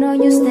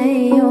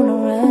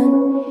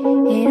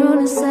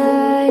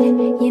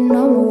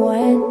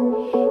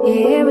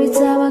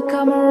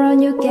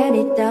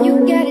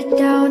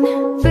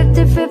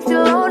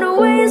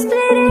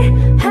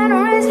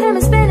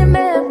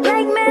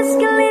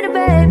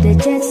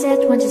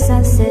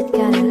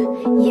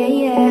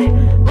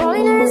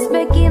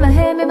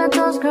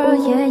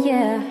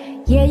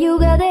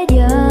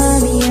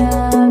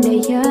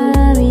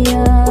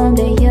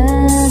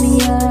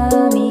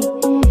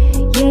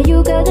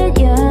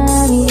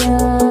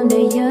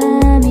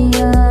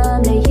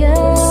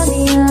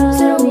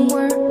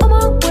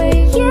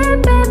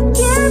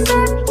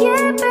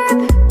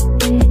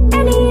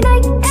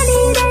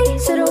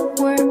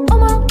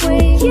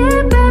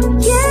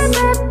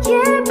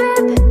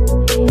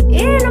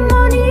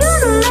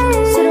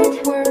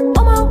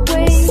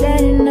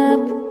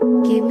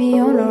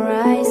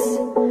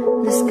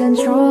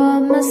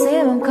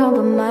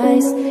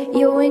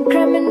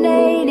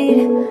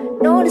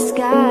no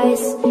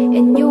disguise,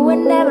 and you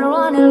were never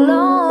on a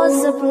low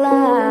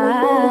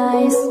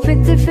supplies.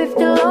 50-50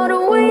 load the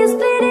way you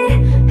split it.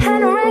 Had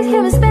no racks,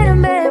 have a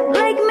spinning babe,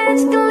 like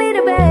magic a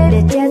little bit.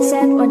 The jet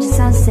set, watch the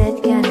sunset,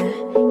 kinda,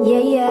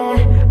 yeah, yeah.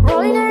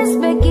 Rolling eyes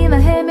back in my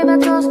head, make my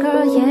toes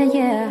curl, yeah,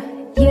 yeah.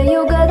 Yeah, you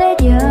got that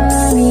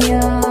yummy,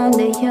 yum,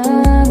 that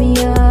yummy,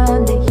 yum,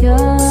 that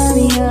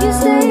yummy, yum. You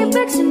say it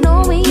back to know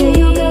me. Yeah,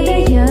 you got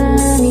that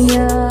yummy,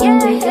 yum, yeah,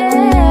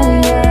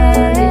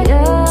 that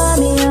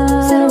yummy, yum.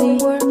 Said a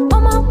word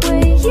on my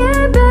way,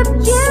 yeah, babe,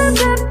 yeah,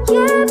 babe,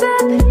 yeah,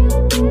 babe.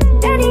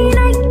 Any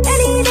night,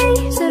 any day.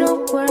 Said a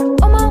word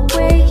on my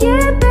way,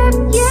 yeah, babe,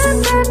 yeah,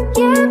 babe,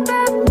 yeah,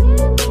 babe.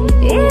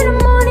 In the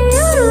morning,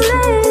 you're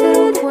late. Said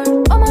a word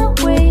on my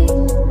way.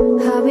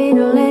 Hop in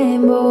a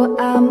Lambo,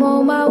 I'm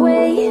on my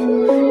way.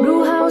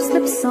 Blue house,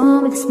 lips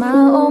on with a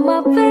smile on my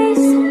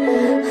face.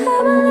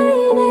 I'm a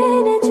lady,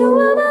 and you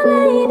are my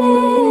lady.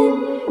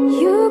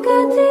 You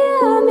got the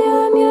yum,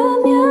 yum,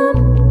 yum, yum.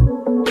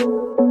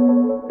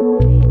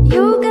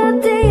 You got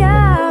the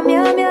yum,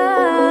 yum,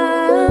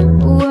 yum.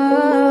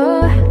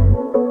 Whoa.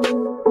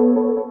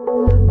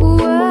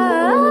 Whoa.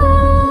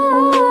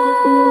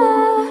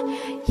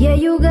 Yeah,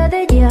 you got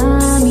the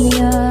yummy,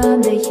 yum,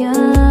 the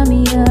yummy,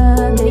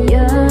 yum, the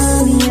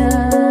yummy,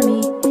 yummy.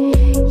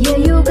 Yeah,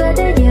 you got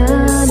that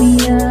yummy,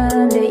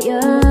 yum, that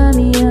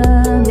yummy,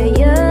 yum, that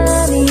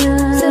yummy,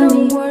 yum. Said a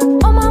word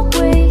on my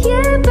way,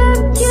 yeah,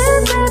 babe, yeah,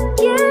 babe,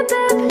 yeah,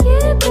 babe,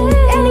 yeah, babe.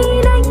 Any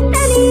night,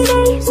 any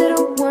day. Said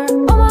a word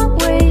on my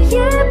way,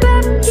 yeah,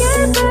 babe,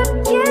 yeah, babe,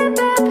 yeah,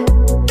 babe.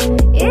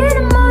 In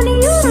the morning,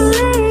 you're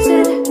late.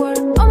 Said a word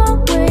on my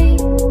way.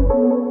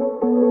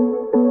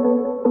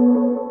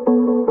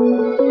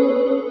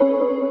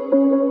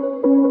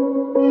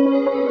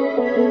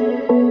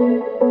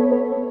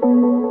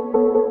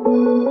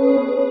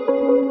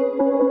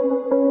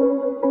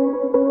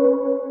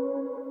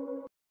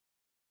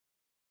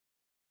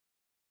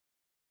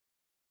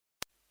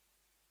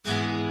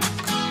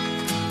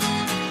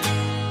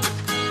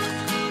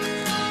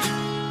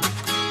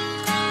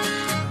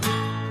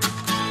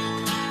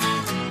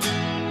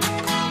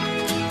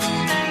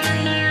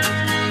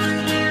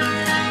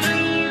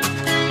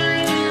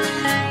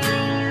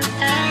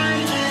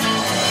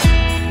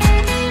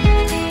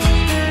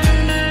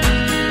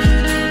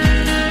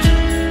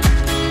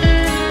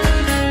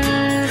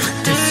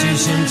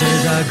 Decisions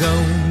I go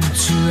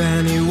to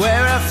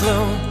anywhere I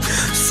flow.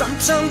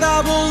 Sometimes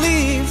I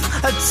believe,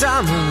 at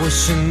times I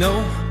wish you know.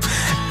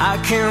 I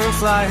can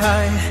fly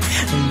high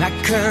and I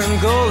can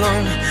go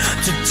low.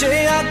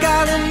 Today I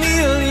got a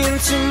million,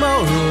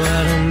 tomorrow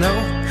I don't know.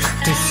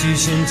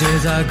 Decisions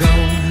as I go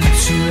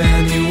to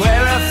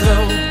anywhere I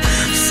flow.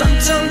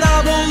 Sometimes I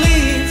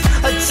believe,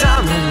 at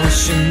times I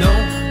wish you know.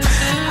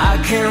 I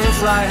can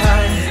fly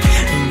high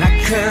and I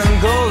can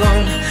go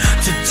low.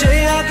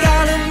 Today I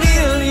got a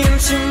million,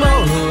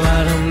 tomorrow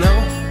I don't know.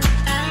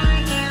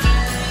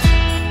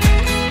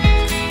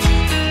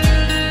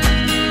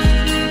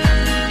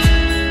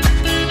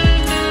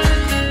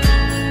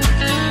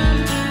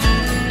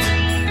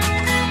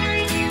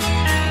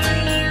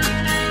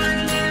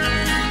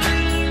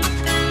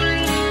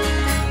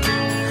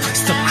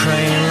 Stop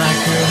crying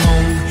like you're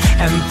home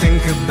and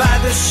think about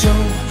the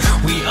show.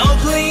 We all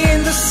play in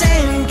the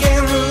same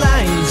game,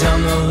 lying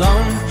down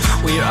alone.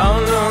 We're all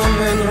known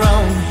and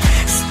wrong,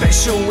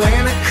 special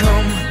when I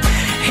come.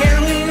 And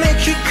we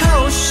make you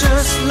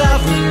cautious,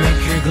 love will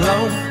make you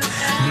glow.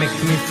 Make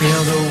me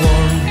feel the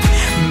warm,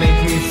 make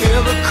me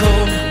feel the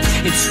cold.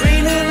 It's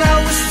raining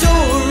our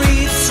story,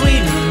 it's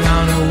raining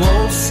on the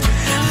walls.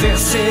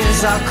 This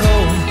is our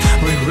call,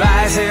 we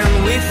rise and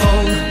we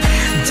fall.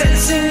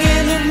 Dancing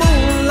in the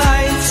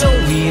moonlight, so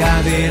we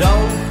have it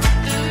all.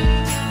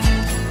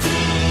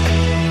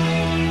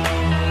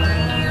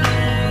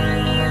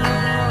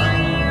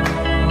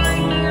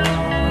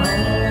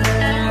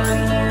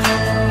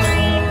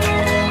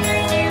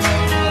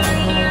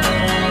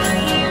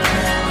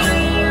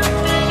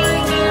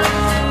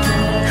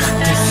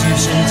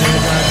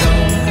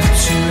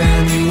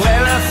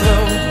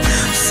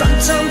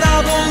 Sometimes I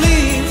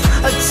believe,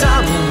 at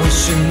times I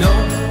wish you know.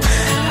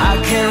 I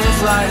can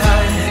fly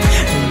high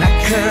and I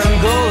can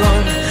go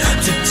low.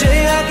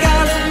 Today I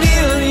got a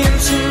million,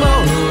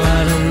 tomorrow I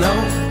don't know.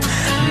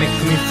 Make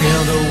me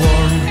feel the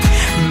warm,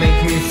 make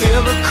me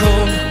feel the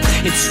cold.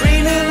 It's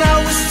raining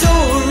our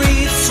story,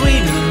 it's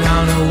raining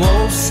on the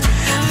walls.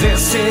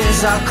 This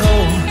is our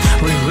call,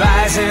 we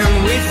rise and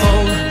we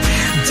fall.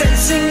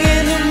 Dancing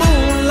in the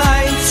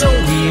moonlight, so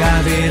we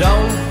have it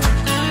all.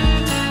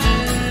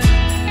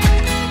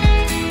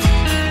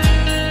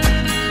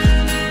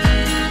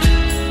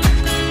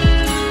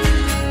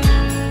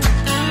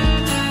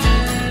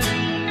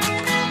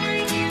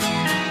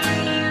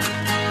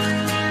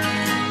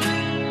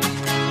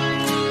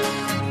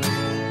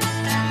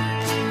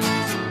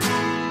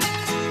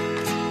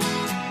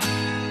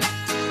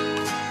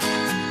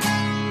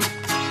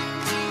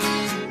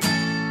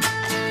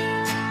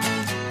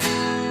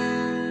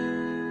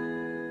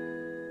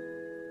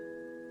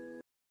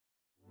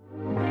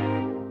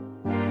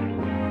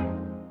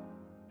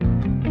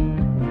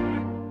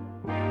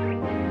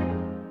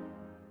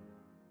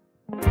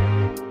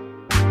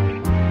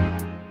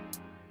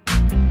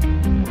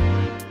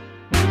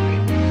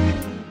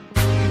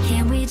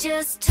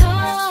 just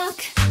talk?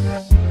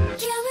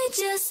 Can we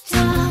just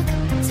talk?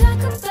 Talk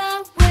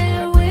about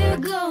where we're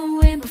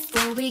going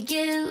before we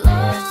get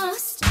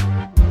lost.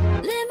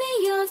 Let me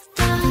your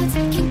thoughts.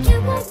 Can't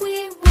get what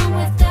we want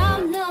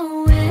without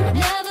knowing.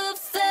 Never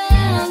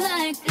felt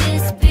like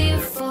this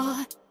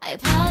before. I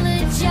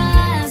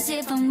apologize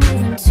if I'm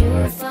moving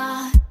too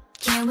far.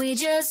 Can we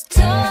just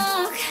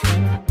talk?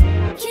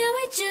 Can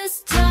we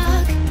just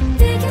talk?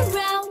 Figure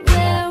out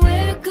where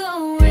we're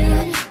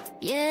going.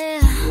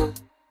 Yeah.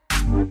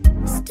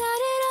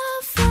 Started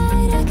off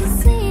right, I can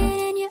see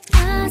it in your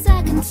eyes.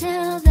 I can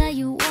tell that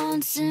you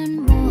want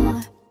some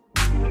more.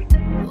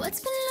 What's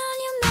been on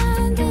your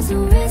mind? There's no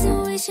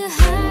reason we should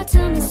hide.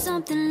 Tell me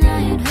something I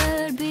ain't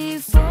heard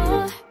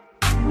before.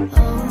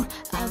 Oh,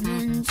 I've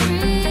been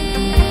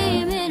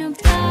dreaming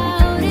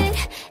about it,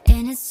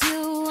 and it's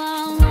you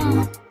I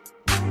want.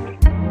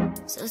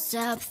 So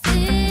stop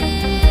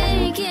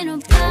thinking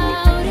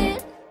about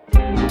it.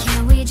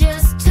 Can we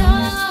just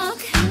talk?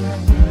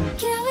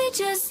 Can we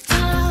just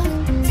talk?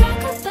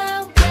 Talk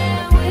about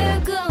where we're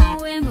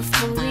going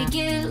before we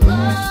get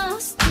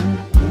lost.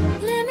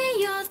 Let me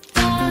your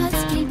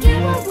thoughts. Can't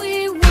get what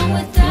we want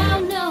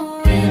without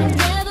knowing.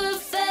 Never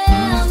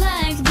felt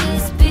like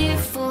this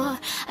before.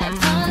 I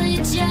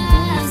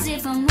apologize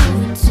if I'm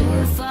moving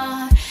too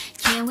far.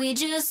 Can we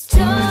just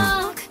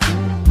talk?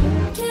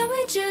 Can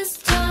we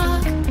just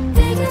talk?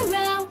 Figure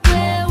out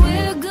where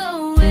we're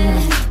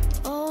going.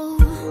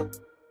 Oh,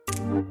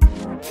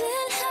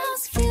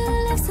 penthouse view,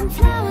 left some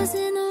flowers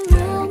in the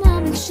room.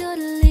 I'll make sure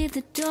to leave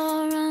the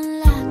door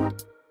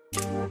unlocked.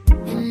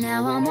 And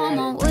now I'm on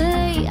my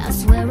way. I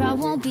swear I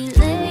won't be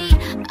late.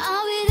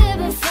 I'll be there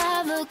by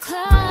 5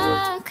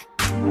 o'clock.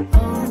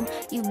 Oh,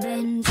 you've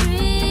been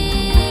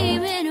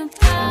dreaming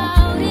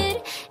about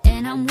it,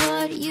 and I'm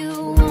what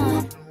you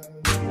want.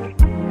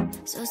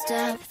 So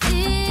stop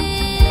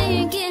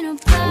thinking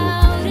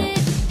about it.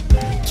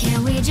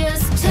 Can we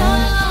just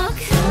talk?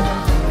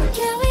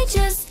 Can we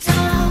just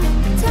talk?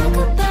 Talk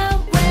about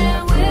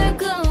where we're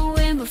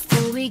going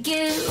before we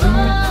get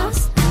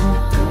lost.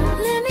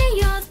 Let me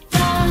your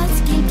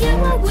thoughts. Can't get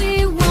what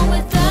we want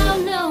without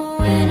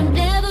knowing. I've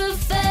never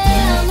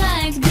felt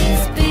like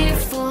this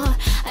before.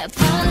 I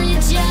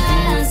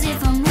apologize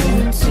if I'm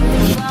moving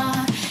too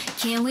far.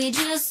 Can we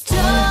just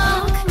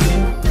talk?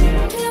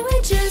 Can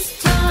we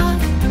just talk?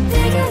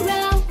 Figure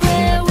out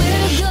where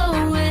we're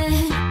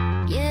going.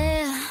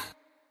 Yeah.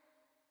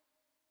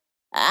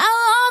 I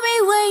love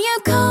it when you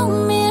call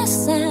me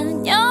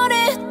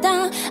Senorita.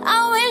 I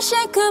wish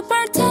I could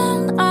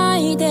pretend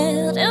I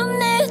didn't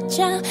need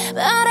ya,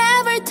 but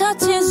every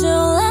touch is your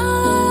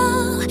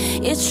love.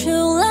 It's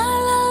true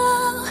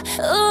love.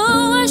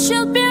 Ooh, I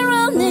should be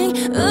running.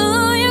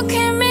 Ooh, you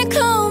keep me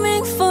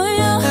coming for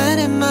you. And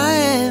in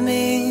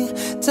Miami,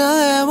 the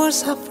air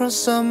was hot from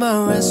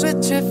summer and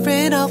sweet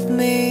dripping off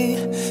me.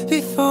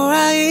 Before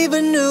I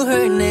even knew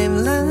her name,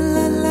 la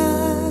la la.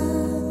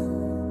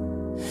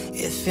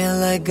 It felt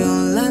like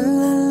oh la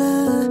la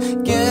la,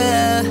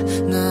 yeah,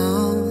 no.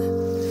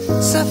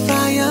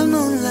 Sapphire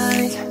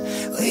moonlight,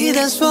 we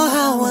danced for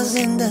hours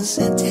in the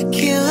sun.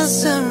 Tequila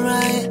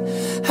sunrise,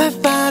 her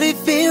body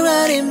feel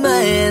right in my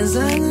hands,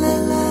 la la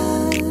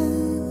la.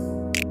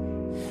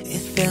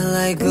 It felt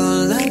like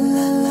oh la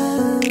la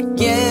la,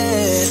 yeah.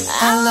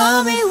 I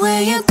love it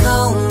when you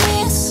call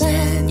me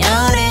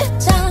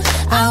Senorita.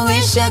 I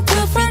wish I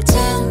could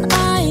pretend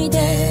I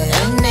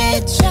didn't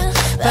need ya,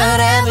 but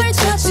every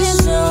touch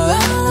is your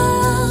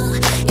love.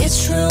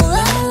 It's true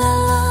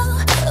love.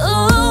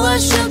 Ooh, I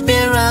should be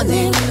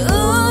running.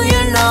 Ooh,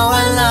 you know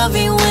I love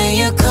it when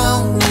you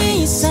call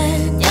me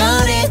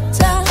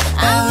Senorita.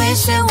 I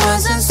wish it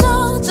wasn't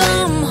so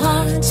damn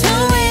hard to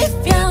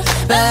leave ya,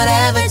 but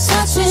every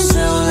touch is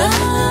true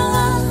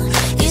love.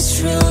 It's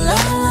true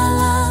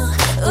love.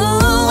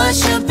 Ooh, I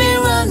should be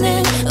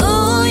running.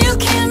 Ooh, you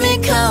keep me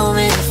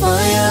coming for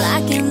you.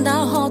 Like in the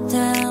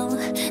hotel,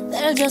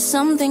 there's just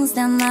some things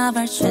that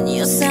never change.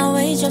 You say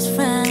we just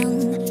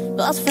friends,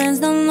 but friends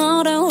don't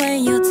know the way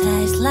you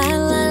taste. La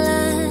la la.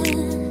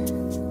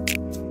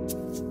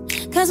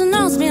 Cause I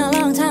know it's been a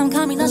long time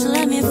coming, don't you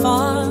let me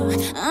fall.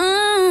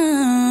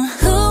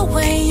 Who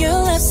way you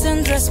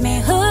listen, dress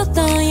me hooked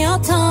on your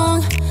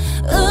tongue.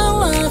 Ooh,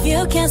 love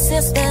you can't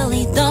sit still,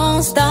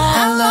 don't stop.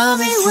 I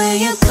love it when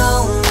you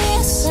call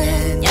me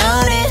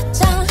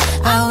Senorita.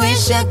 I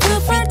wish I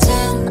could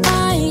pretend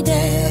I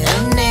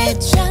didn't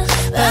need ya,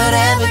 but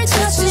every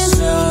touch is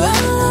true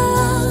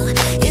love.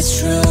 It's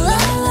true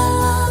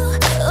love.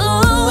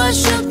 Ooh, I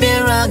should be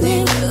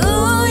running.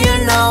 Ooh, you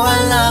know I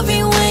love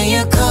it when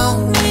you call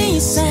me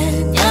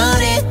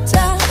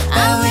Senorita.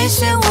 I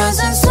wish it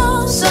wasn't so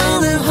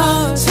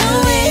hard to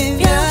leave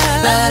ya,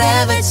 but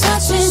every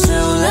touch is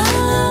true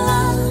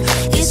love.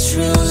 It's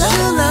true love.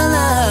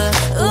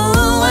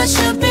 Ooh, I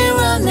should be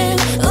running.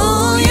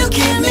 Ooh, you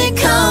keep me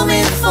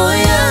coming for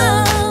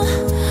ya.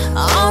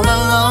 All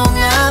along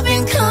I've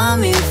been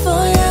coming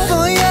for ya,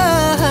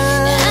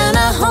 and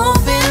I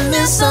hope it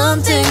means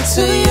something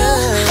to you.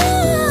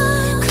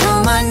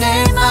 Call my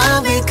name,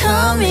 I'll be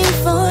coming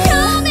for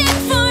ya, coming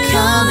for ya,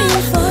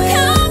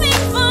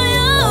 coming for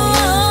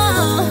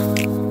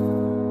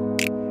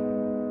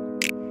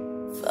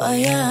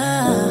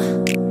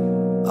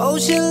yeah. Oh,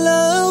 she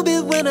love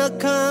it when I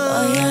come.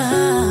 Oh,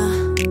 yeah.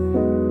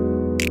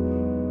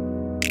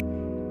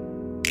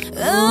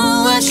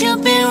 Oh, I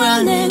should be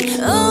running.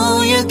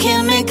 Oh, you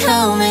keep me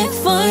coming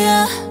for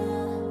ya.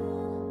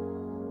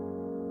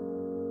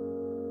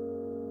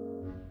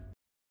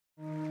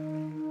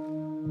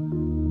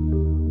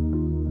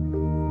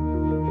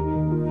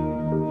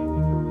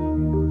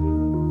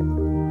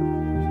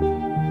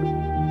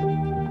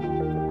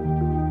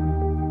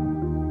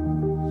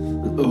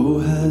 Oh,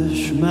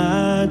 hush,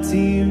 my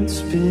dear,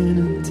 it's been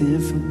a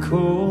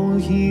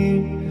difficult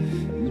year.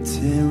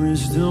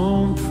 Terrorists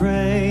don't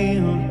prey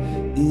on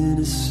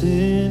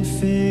innocent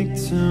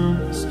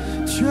victims.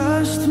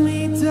 Trust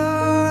me,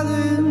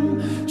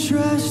 darling,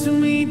 trust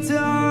me,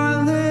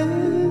 darling.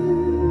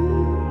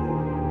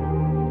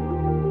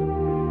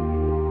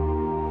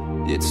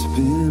 It's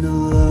been a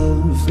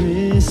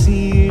loveless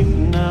year.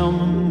 Now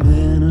I'm a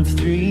man of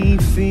three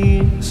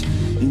fears: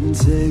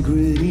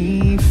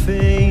 integrity,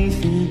 faith,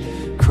 and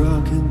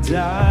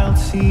crocodile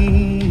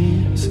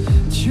tears.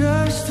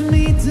 Trust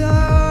me,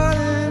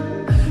 darling,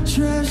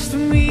 trust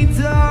me,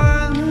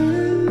 darling.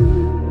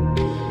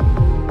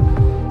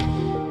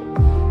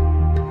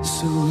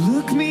 So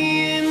look me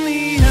in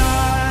the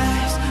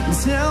eyes and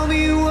tell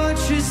me what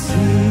you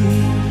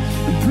see.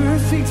 A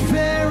perfect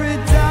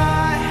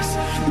paradise,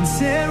 and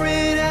tear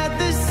it at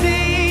the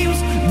seams.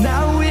 And I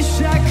wish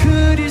I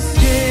could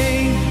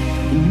escape,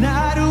 and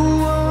I don't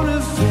wanna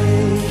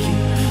fake it.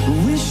 I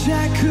wish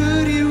I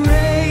could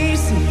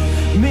erase it,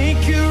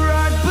 make your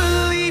heart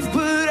believe,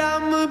 but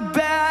I'm a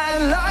bad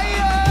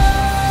liar,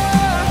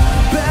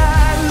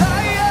 bad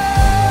liar.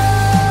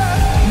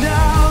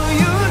 Now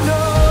you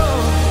know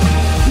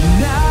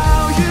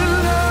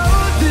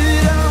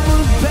that I'm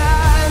a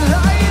bad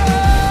liar,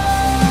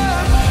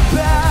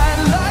 bad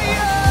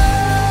liar.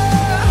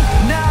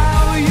 Now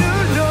you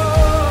know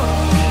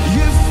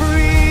you're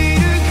free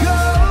to go.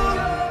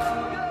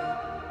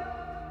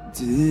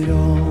 Did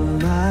all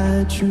my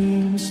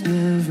dreams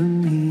never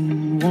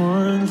mean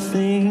one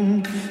thing?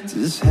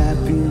 Does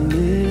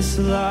happiness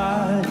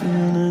lie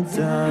in a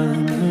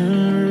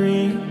diamond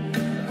ring?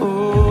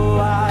 Oh,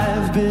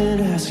 I've been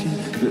asking,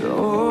 but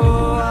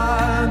oh,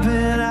 I've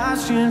been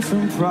asking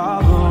for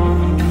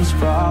problems,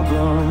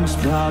 problems,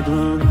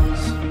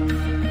 problems.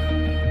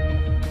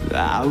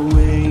 I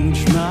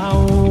wage my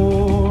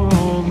war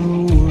on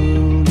the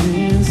world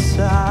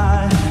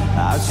inside.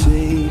 I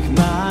take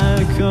my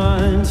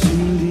gun to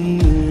the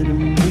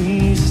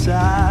enemy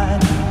side.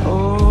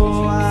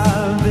 Oh,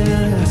 I've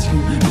been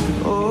asking,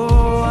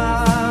 oh,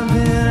 I've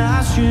been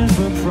asking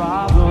for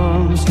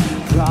problems,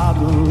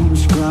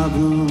 problems,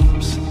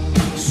 problems.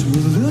 So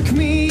look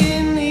me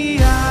in the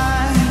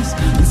eyes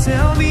and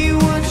tell me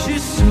what you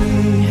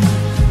see.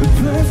 A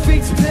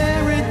perfect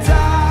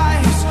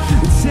paradise,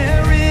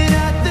 tear it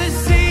at the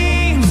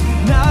seams.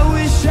 And I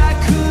wish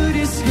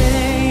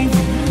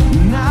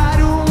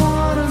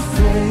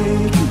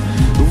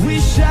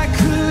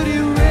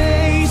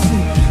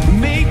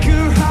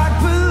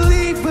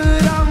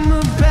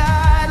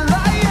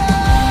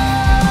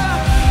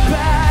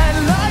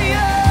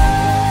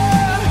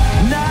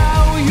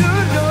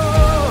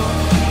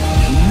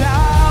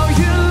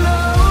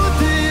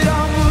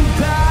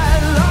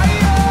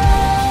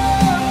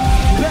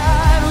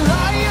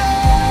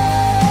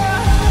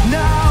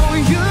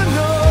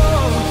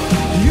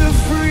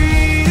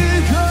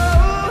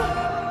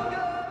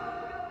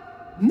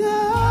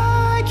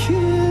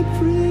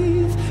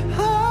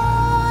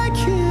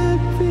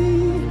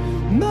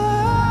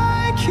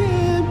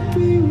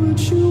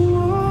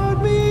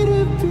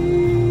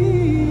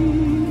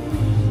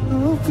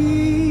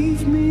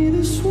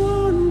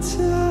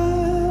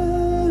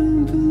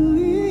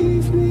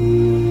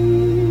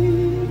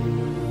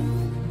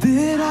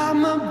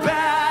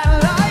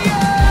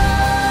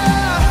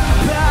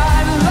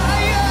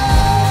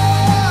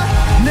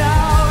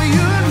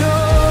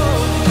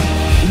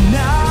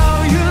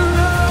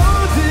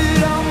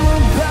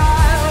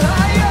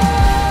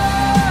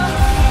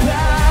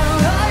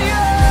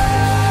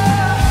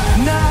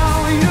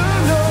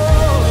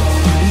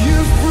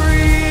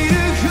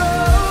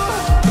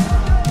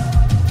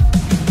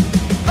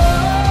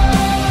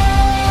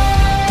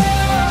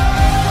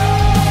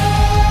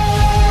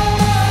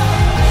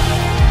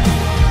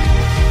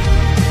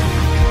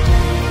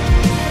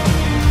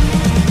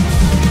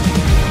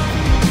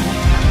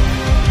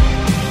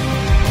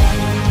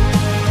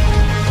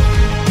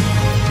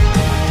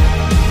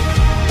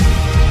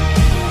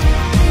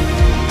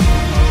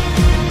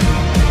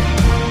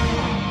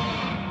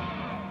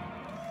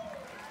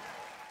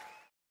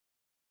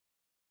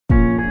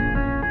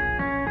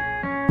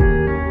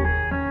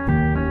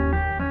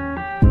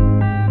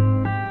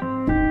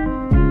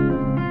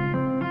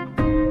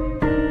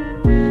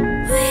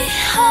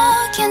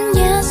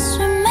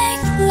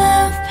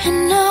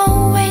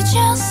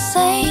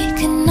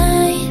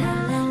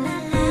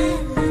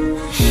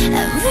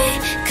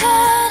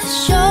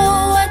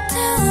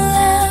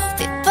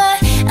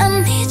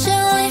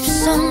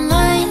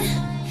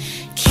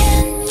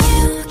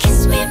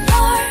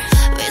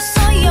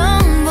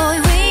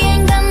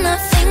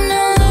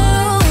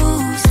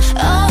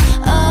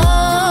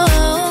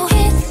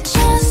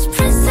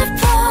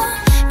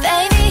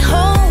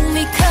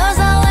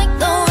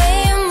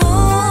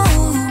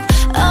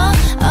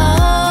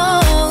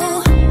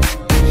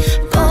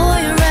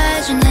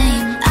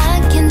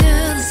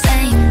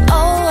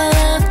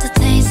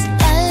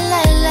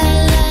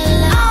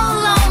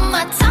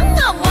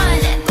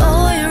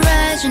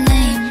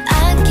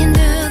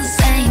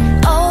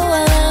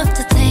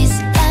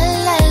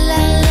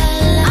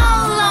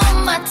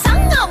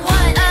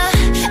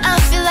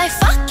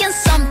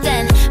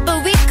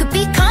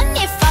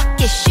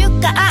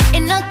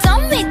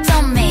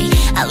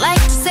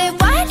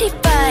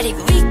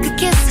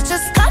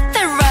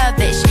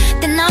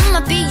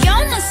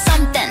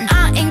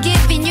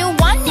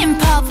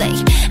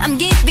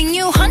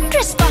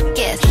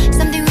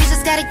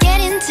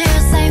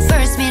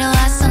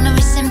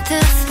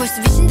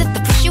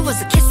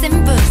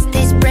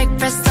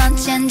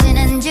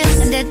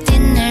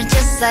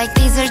like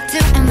these are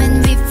two. And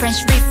when we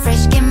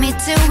refresh, give me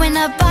two. When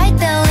I bite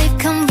the lip,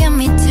 come get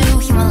me two.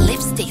 He want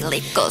lipstick,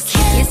 lip gloss,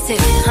 kiss too,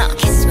 huh?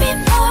 Kiss me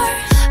more,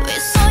 we're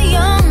so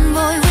young,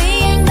 boy. We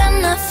ain't got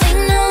nothing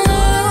to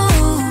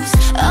lose.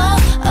 Oh,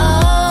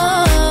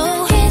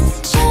 oh,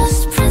 it's just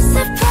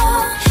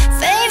principle.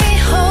 Baby,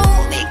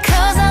 hold me,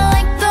 cause I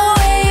like the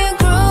way you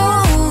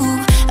groove.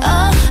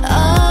 Oh,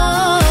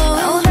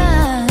 oh,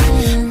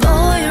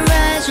 boy,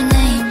 write your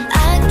name,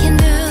 I can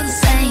do the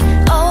same.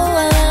 Oh,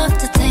 I love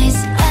the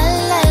taste, la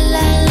la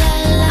la la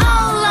la.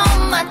 All on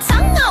my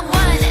tongue, I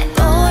want it.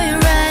 Boy,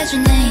 write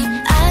your name,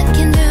 I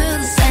can do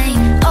the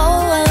same.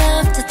 Oh, I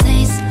love the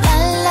taste, la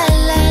la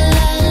la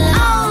la la.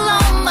 All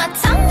on my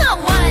tongue, I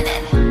want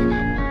it.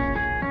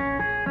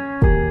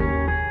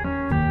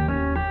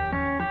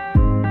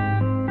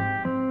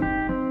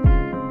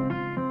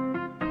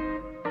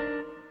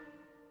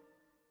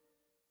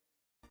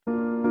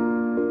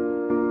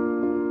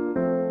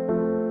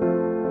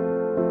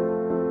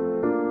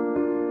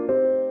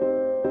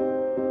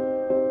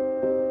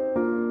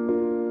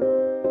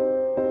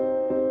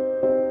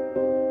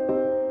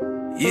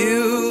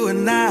 You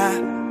and I,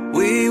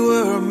 we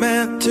were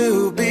meant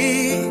to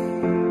be.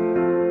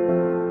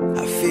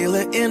 I feel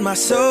it in my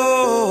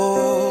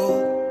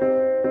soul,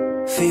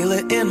 feel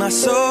it in my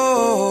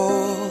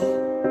soul.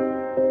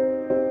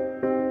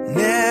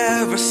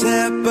 Never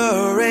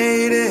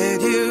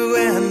separated, you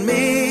and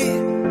me.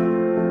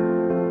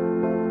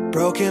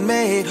 Broken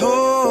made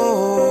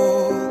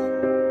whole,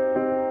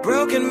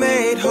 broken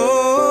made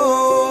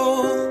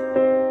whole.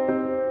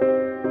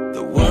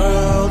 The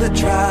world that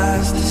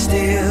tries to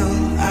steal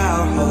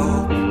our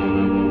hope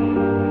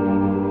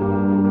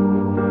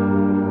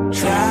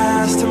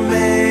tries to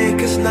make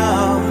us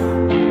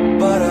numb,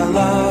 but our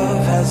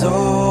love has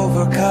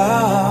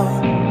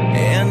overcome.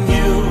 And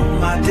you,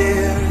 my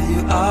dear,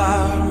 you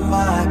are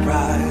my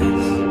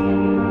prize.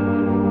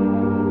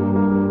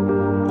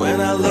 When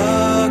I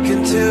look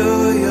into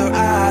your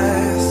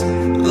eyes,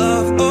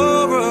 love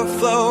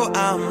overflow,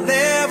 I'm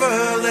never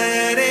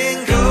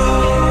letting go.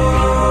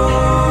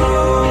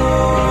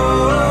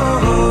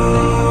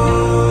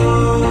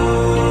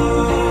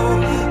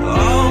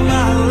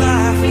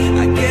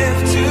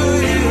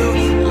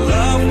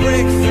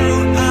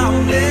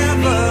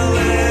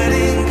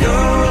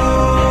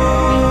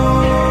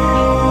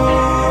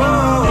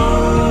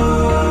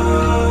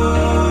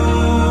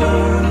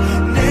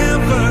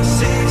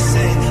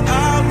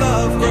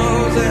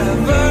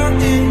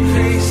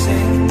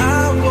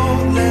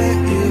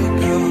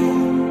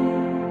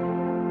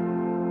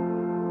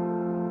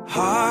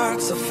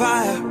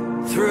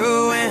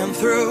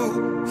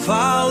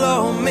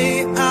 Follow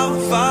me, I'll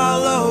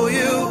follow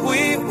you.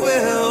 We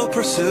will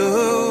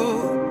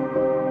pursue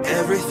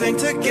everything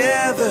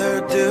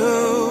together,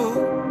 do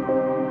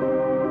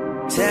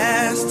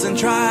tests and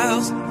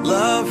trials,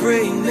 love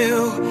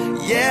renew.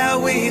 Yeah,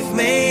 we've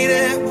made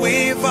it,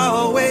 we've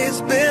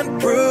always been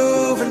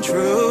proven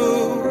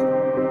true.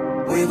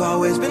 We've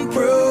always been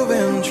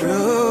proven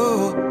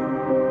true.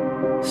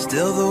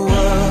 Still the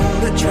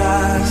world that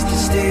tries to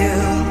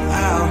steal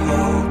our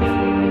hope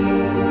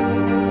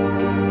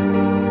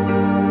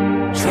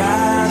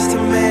tries to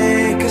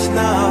make us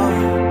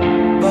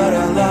numb, but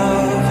our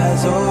love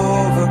has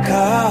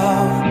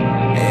overcome.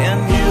 And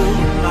you,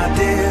 my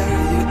dear,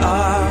 you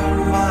are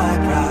my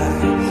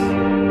prize.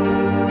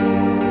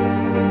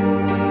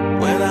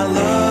 When I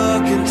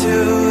look into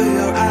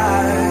your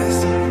eyes,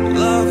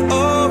 love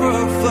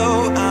overflow,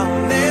 I'm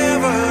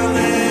never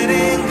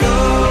letting go.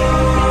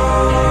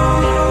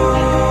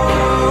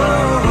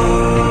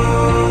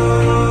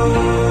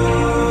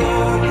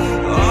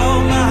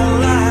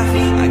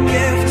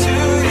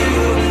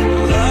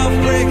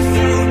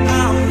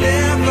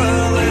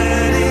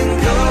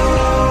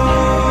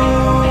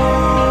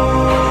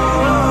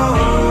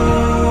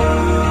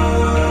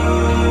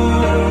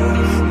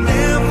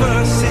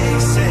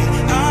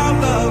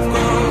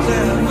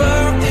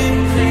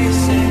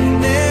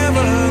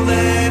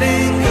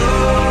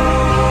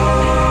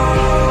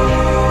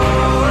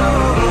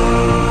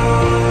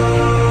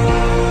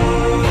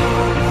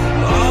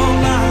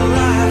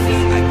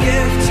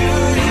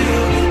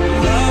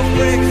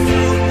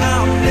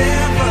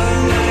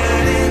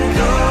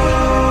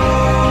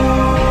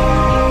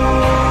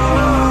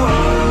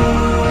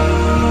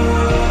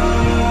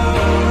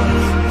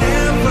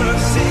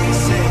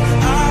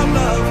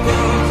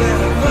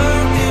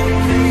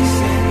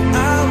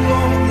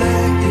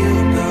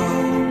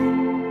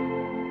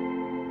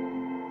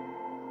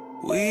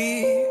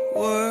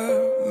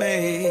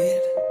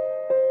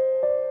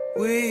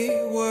 We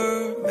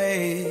were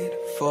made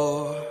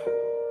for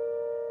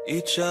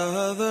each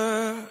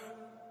other.